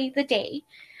probably the day.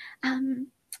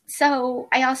 So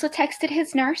I also texted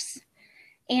his nurse,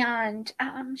 and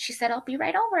she said, I'll be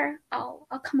right over. I'll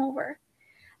come over.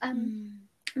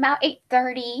 About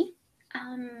 8:30,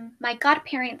 my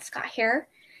godparents got here.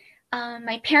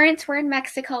 My parents were in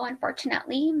Mexico,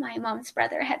 unfortunately. My mom's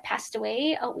brother had passed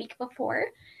away a week before.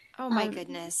 Oh, my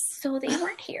goodness. So they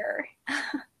weren't here.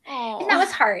 And that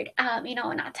was hard,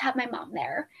 not to have my mom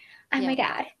there and my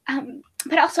dad.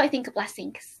 But also I think a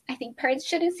blessing, because I think parents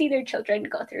shouldn't see their children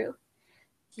go through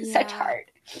such hard.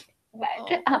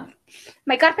 But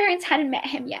my godparents hadn't met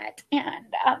him yet, and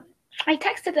I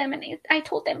texted them, and I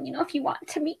told them, if you want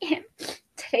to meet him,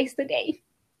 today's the day.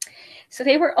 So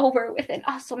they were over within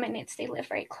also minutes. They live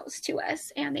very close to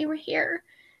us, and they were here.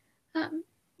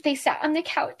 They sat on the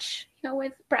couch,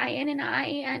 with Brian and I,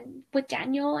 and with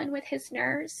Daniel, and with his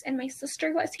nurse, and my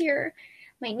sister was here,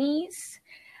 my niece,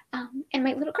 and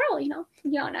my little girl,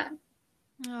 Yana.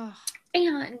 Oh.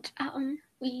 And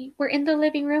we were in the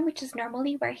living room, which is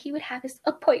normally where he would have his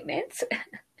appointments.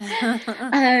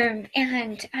 And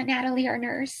Natalie, our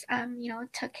nurse,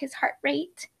 took his heart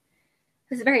rate.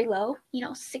 It was very low,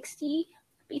 60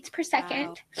 beats per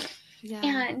second. Wow. Yeah.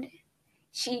 And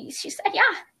she said, yeah,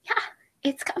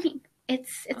 it's coming.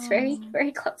 It's very,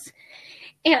 very close.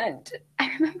 And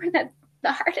I remember that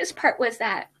the hardest part was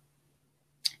that,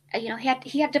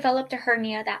 he had developed a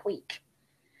hernia that week.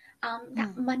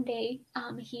 That Monday,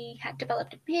 he had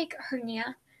developed a big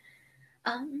hernia,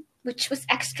 which was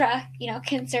extra,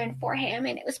 concern for him.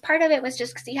 And part of it was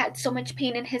just because he had so much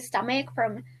pain in his stomach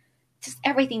from just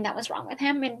everything that was wrong with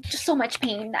him, and just so much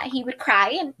pain that he would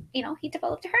cry, and, he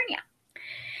developed a hernia.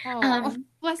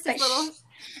 Bless his little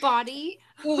body.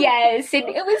 Yes, and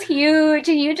it was huge,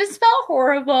 and you just felt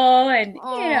horrible, and,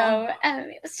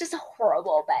 it was just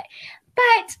horrible, but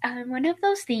one of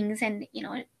those things, and,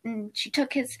 and she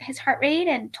took his heart rate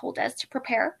and told us to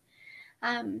prepare.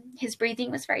 His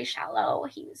breathing was very shallow.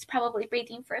 He was probably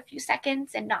breathing for a few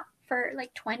seconds and not for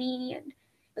like 20, and it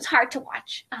was hard to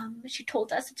watch. She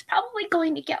told us it's probably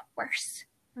going to get worse.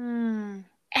 And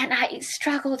I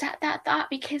struggled at that thought,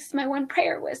 because my one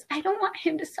prayer was, I don't want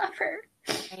him to suffer.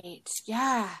 Right.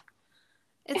 Yeah.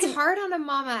 It's hard on a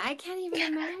mama. I can't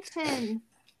even imagine.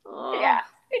 Oh. Yeah.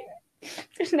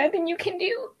 There's nothing you can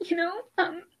do,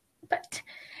 but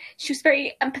she was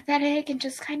very empathetic and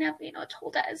just kind of,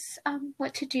 told us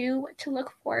what to do, what to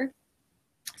look for.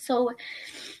 So,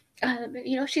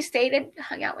 she stayed and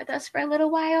hung out with us for a little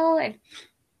while, and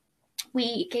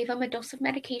we gave him a dose of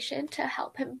medication to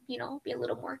help him, be a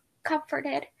little more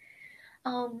comforted.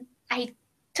 I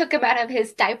took him out of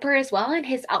his diaper as well, and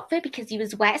his outfit, because he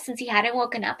was wet since he hadn't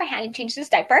woken up. I hadn't changed his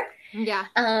diaper. Yeah.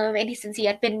 And since he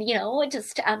had been,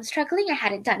 just struggling, I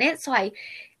hadn't done it. So I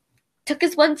took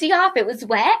his onesie off. It was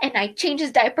wet, and I changed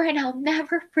his diaper, and I'll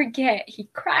never forget. He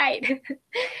cried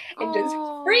and just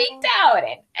freaked out.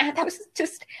 And that was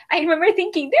just, I remember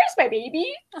thinking, there's my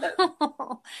baby.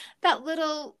 That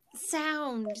little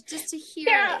sound, just to hear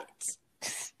it.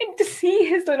 And to see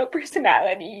his little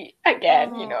personality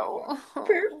again, for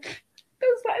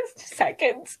those last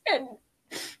seconds. And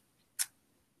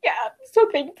yeah, I'm so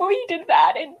thankful he did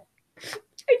that. And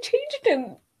I changed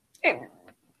him. And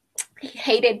he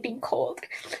hated being cold.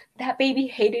 That baby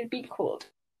hated being cold.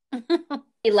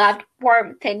 He loved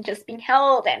warmth and just being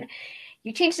held. And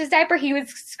you changed his diaper, he was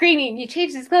screaming. You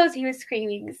changed his clothes, he was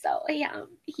screaming. So yeah,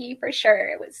 he for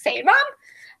sure was saying, Mom,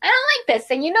 I don't like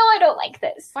this, and I don't like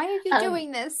this. Why are you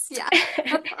doing this? Yeah.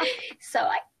 So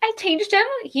I changed him.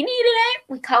 He needed it.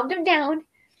 We calmed him down.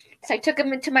 So I took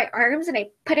him into my arms, and I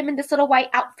put him in this little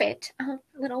white outfit,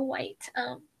 little white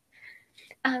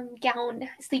gown,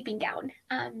 sleeping gown.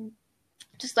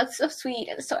 Just looked so sweet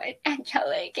and so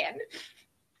angelic, and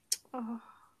I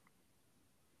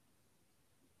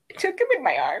took him in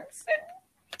my arms,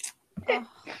 and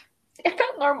it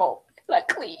felt normal.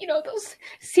 Luckily, those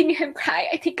seeing him cry,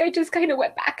 I think I just kind of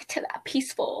went back to that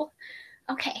peaceful,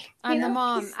 okay. I'm the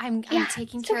mom. I'm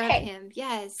taking care of him.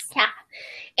 Yes. Yeah.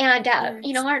 And,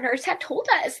 our nurse had told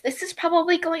us this is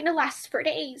probably going to last for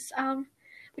days,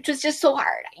 which was just so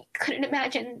hard. I couldn't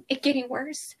imagine it getting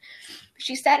worse.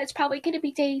 She said it's probably going to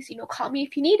be days. Call me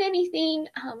if you need anything.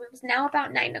 It was now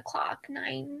about 9 o'clock,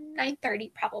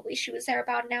 9:30 probably. She was there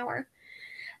about an hour.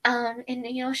 And,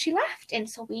 she left. And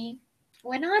so we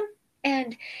went on.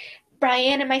 And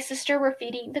Brian and my sister were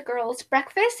feeding the girls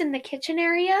breakfast in the kitchen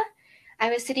area. I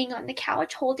was sitting on the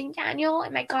couch holding Daniel,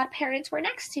 and my godparents were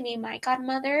next to me. My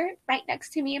godmother right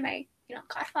next to me, and my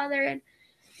godfather. And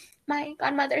my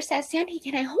godmother says, Sandy,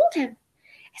 can I hold him?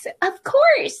 I said, of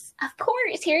course,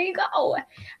 here you go.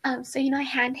 So, I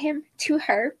hand him to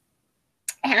her,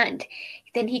 and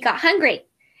then he got hungry.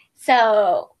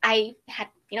 So I had,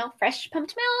 fresh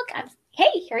pumped milk. I was,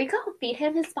 hey, here you go, feed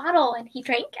him his bottle. And he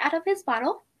drank out of his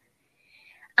bottle.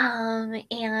 After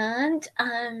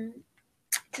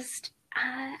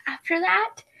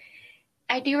that,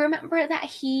 I do remember that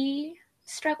he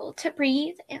struggled to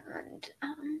breathe, and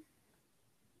I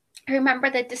remember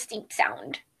the distinct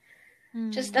sound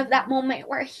just of that moment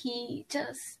where he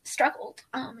just struggled,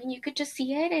 and you could just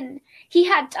see it. And he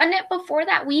had done it before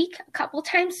that week a couple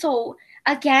times, so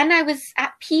again I was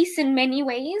at peace in many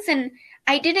ways, and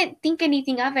I didn't think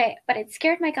anything of it, but it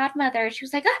scared my godmother. She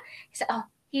was like, I said, oh,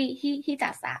 he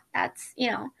does that. That's,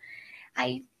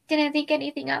 I didn't think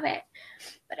anything of it.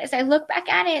 But as I look back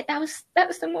at it, that was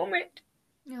the moment.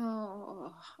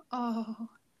 Oh, oh,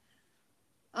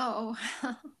 oh.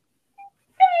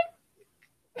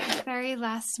 The very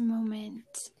last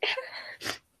moment.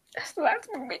 That's the last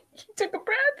moment. He took a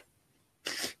breath.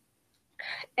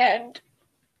 And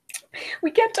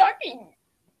we kept talking.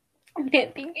 We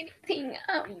didn't think anything.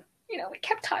 We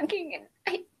kept talking,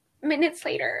 and minutes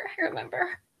later, I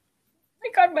remember my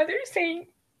godmother saying,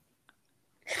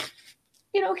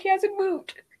 he hasn't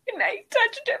moved. And I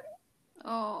touched him.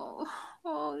 Oh,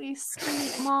 you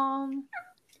sweet mom.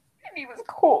 And he was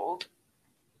cold.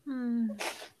 Mm.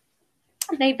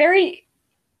 And I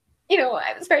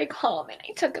was very calm, and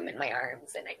I took him in my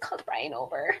arms, and I called Brian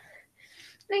over.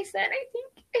 And I said, I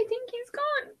think he's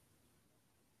gone.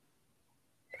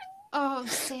 Oh,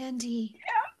 Sandy.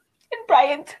 Yeah. And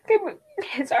Brian took him in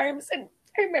his arms, and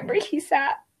I remember he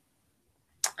sat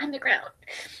on the ground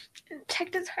and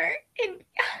checked his heart, and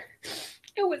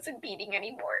it wasn't beating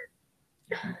anymore.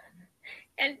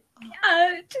 And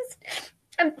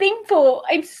I'm thankful.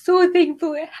 I'm so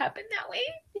thankful it happened that way,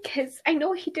 because I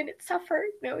know he didn't suffer.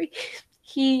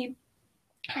 He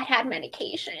had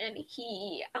medication.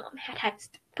 He had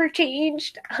diaper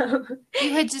changed.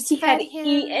 You had just he fed had him.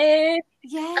 Eaten.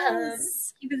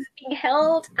 Yes. He was being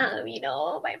held.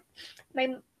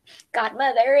 My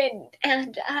godmother,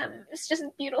 and it's just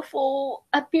a beautiful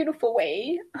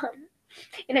way.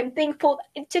 And I'm thankful that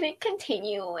it didn't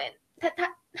continue, and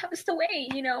that was the way.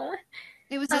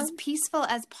 It was as peaceful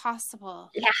as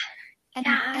possible. Yeah.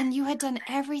 And you had done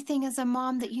everything as a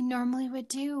mom that you normally would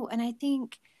do. And I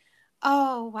think,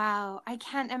 oh, wow, I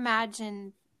can't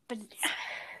imagine, but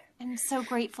I'm so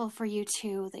grateful for you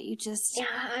too, that you just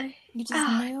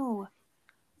knew.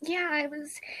 Yeah,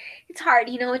 it's hard,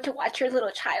 to watch your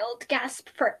little child gasp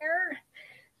for air,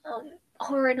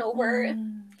 over and over,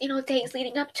 days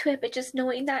leading up to it, but just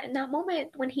knowing that in that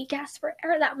moment when he gasped for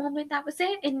air, that moment, that was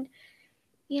it. And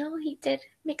he did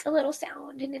make a little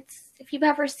sound, and if you've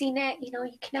ever seen it, you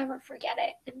can never forget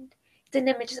it. And it's an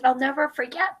image that I'll never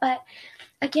forget. But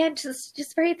again,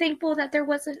 just very thankful that there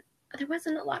wasn't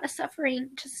a lot of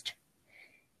suffering.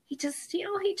 He just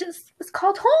was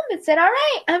called home and said, "All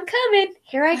right, I'm coming.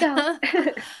 Here I go."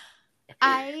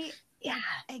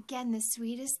 Again, the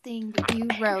sweetest thing that you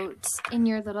wrote in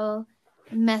your little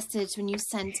message when you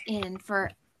sent in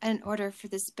for an order for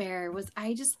this bear was,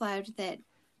 I just loved that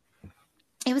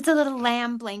it was a little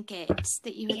lamb blanket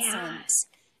that you had sent.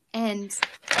 And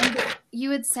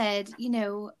you had said,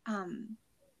 Daniel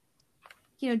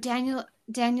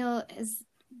is,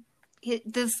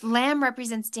 this lamb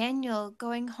represents Daniel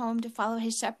going home to follow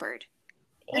his shepherd.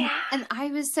 Yeah. And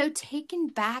I was so taken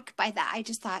back by that. I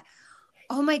just thought,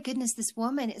 oh my goodness, this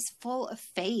woman is full of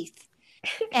faith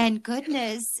and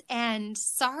goodness and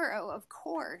sorrow, of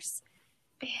course.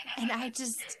 And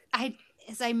as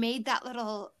I made that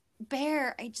little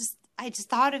bear, I just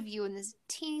thought of you and this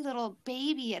teeny little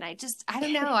baby, and I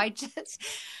don't know, I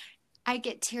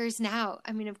get tears now.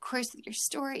 I mean, of course, with your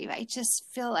story, I just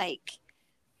feel like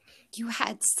you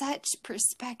had such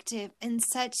perspective and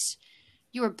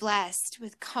you were blessed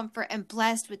with comfort and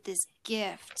blessed with this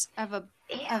gift of a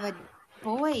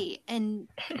boy. And,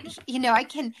 I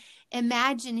can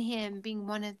imagine him being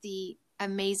one of the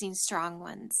amazing, strong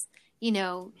ones,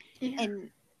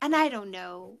 and I don't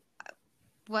know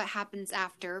what happens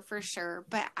after for sure,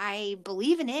 but I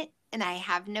believe in it, and I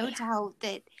have no doubt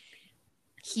that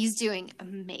he's doing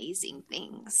amazing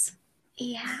things.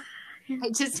 Yeah. I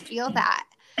just feel that.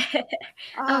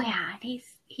 Oh yeah,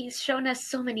 he's shown us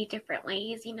so many different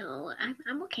ways.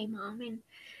 I'm okay, Mom, and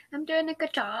I'm doing a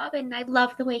good job, and I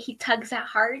love the way he tugs at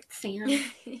hearts, and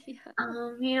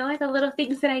the little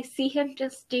things that I see him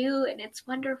just do, and it's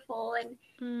wonderful. And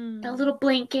the little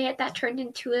blanket that turned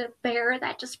into a bear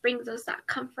that just brings us that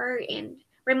comfort and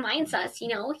reminds us, he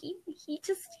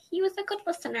was a good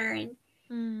listener, and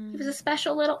he was a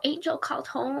special little angel called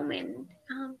home, and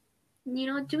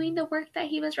doing the work that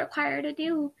he was required to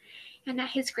do. And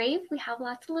at his grave, we have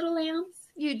lots of little lambs.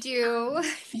 You do?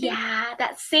 Yeah,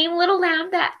 that same little lamb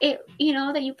that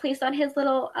that you placed on his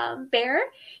little bear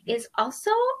is also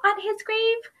on his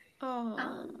grave.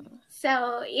 Oh.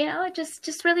 So it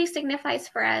just really signifies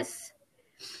for us,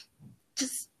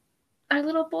 just our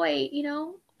little boy,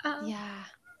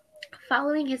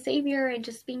 following his Savior and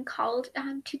just being called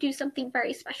to do something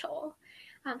very special.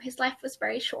 His life was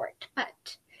very short,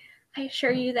 but I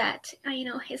assure you that,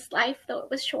 his life, though it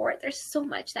was short, there's so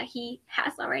much that he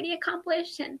has already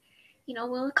accomplished and,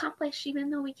 will accomplish even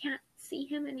though we can't see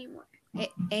him anymore.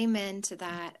 Amen to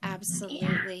that.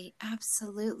 Absolutely. Yeah.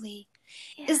 Absolutely.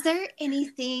 Yeah. Is there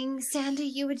anything, Sandy,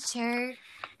 you would share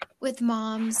with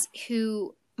moms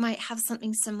who might have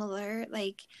something similar,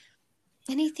 like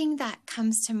anything that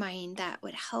comes to mind that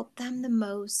would help them the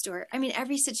most? Or, I mean,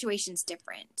 every situation's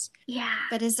different. Yeah.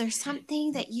 But is there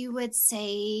something that you would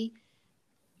say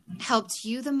helped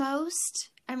you the most?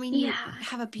 I mean, you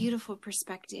have a beautiful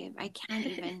perspective. I can't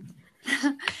even.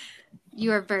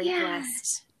 You are very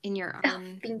blessed in your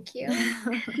own. Thank you.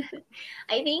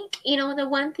 I think, the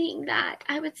one thing that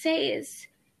I would say is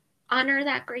honor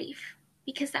that grief,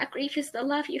 because that grief is the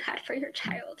love you had for your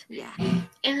child. Yeah.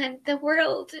 And the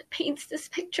world paints this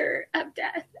picture of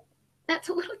death that's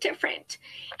a little different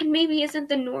and maybe isn't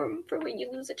the norm for when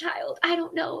you lose a child. I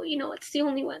don't know. It's the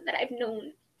only one that I've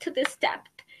known to this depth.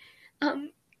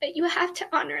 But you have to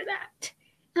honor that.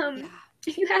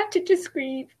 You have to just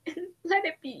grieve and let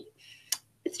it be.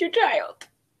 It's your child.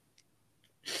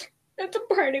 That's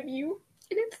a part of you.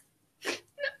 And it's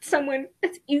not someone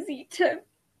that's easy to,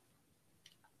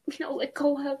 let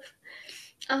go of.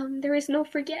 There is no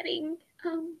forgetting.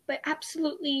 But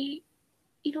absolutely,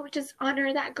 just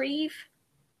honor that grief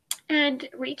and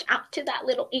reach out to that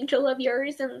little angel of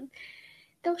yours, and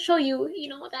they'll show you,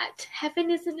 that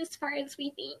heaven isn't as far as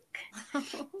we think.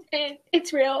 And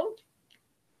it's real.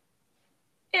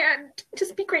 And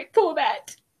just be grateful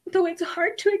that, though it's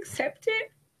hard to accept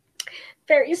it,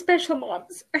 very special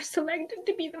moms are selected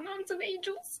to be the moms of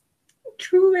angels.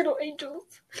 True little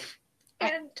angels.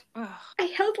 And I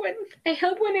held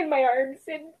one in my arms,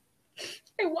 and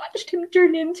I watched him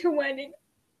turn into one. And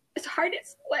as hard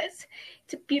as it was,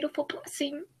 it's a beautiful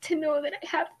blessing to know that I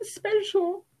have a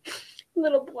special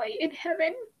little boy in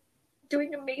heaven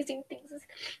doing amazing things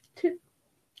to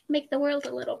make the world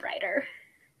a little brighter.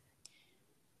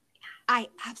 I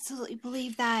absolutely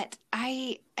believe that.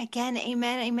 Again,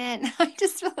 amen. I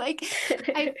just feel like,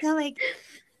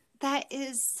 that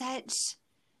is such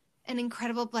an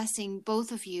incredible blessing,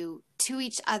 both of you, to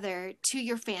each other, to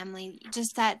your family.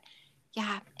 Just that,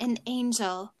 an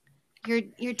angel,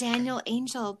 your Daniel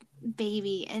angel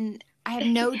baby. And I have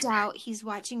no doubt he's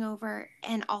watching over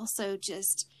and also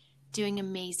just doing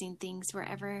amazing things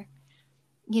wherever,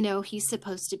 he's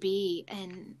supposed to be.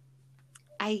 And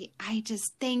I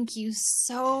just thank you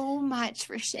so much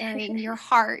for sharing your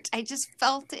heart. I just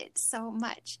felt it so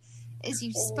much as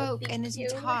you spoke and as you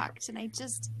talked. And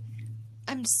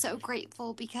I'm so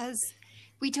grateful, because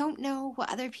we don't know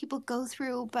what other people go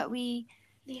through, but we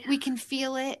can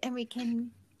feel it, and we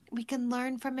can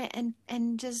learn from it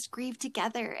and just grieve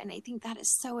together. And I think that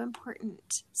is so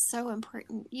important. So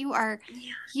important. You are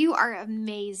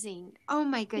amazing. Oh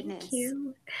my goodness.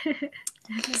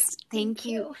 Thank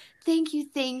you. Thank you.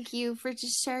 Thank you for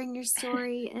just sharing your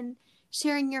story and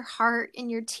sharing your heart and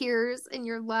your tears and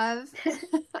your love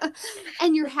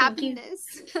and your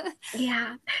happiness.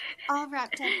 Yeah. All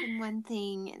wrapped up in one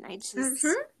thing. And I just,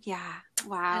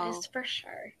 wow. That is for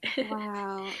sure.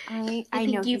 Wow. I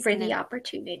thank you for the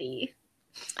opportunity.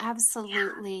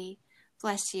 Absolutely.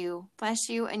 Bless you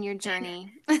and your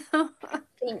journey.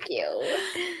 Thank you.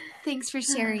 Thanks for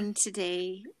sharing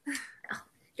today.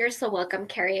 You're so welcome,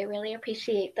 Carrie. I really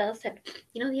appreciate this, and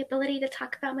the ability to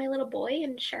talk about my little boy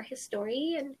and share his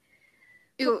story, and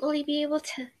hopefully be able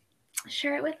to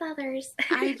share it with others.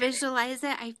 I visualize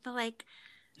it. I feel like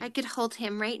I could hold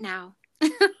him right now.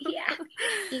 Yeah,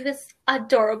 he was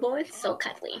adorable and so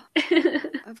cuddly.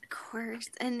 Of course,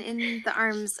 and in the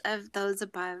arms of those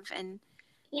above, and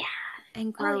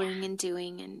and growing and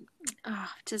doing, and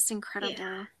just incredible.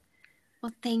 Yeah.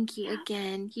 Well, thank you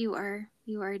again. You are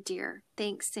dear.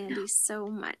 Thanks, Sandy, so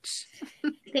much.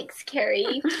 Thanks,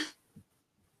 Carrie.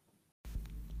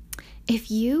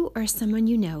 If you or someone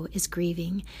you know is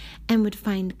grieving and would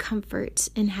find comfort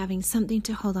in having something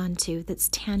to hold on to that's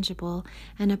tangible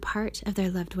and a part of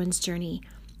their loved one's journey,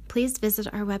 please visit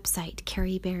our website,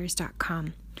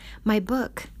 carriebears.com. My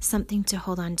book, Something to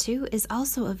Hold On To, is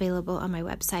also available on my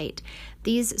website.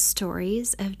 These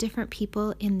stories of different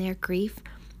people in their grief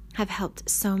have helped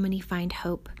so many find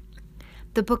hope.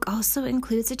 The book also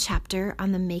includes a chapter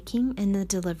on the making and the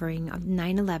delivering of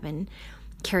 9/11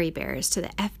 Carrie Bears to the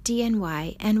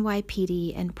FDNY,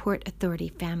 NYPD, and Port Authority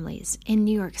families in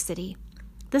New York City.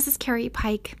 This is Carrie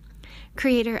Pike,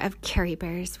 creator of Carrie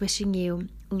Bears, wishing you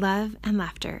love and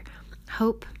laughter,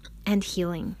 hope and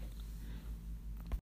healing.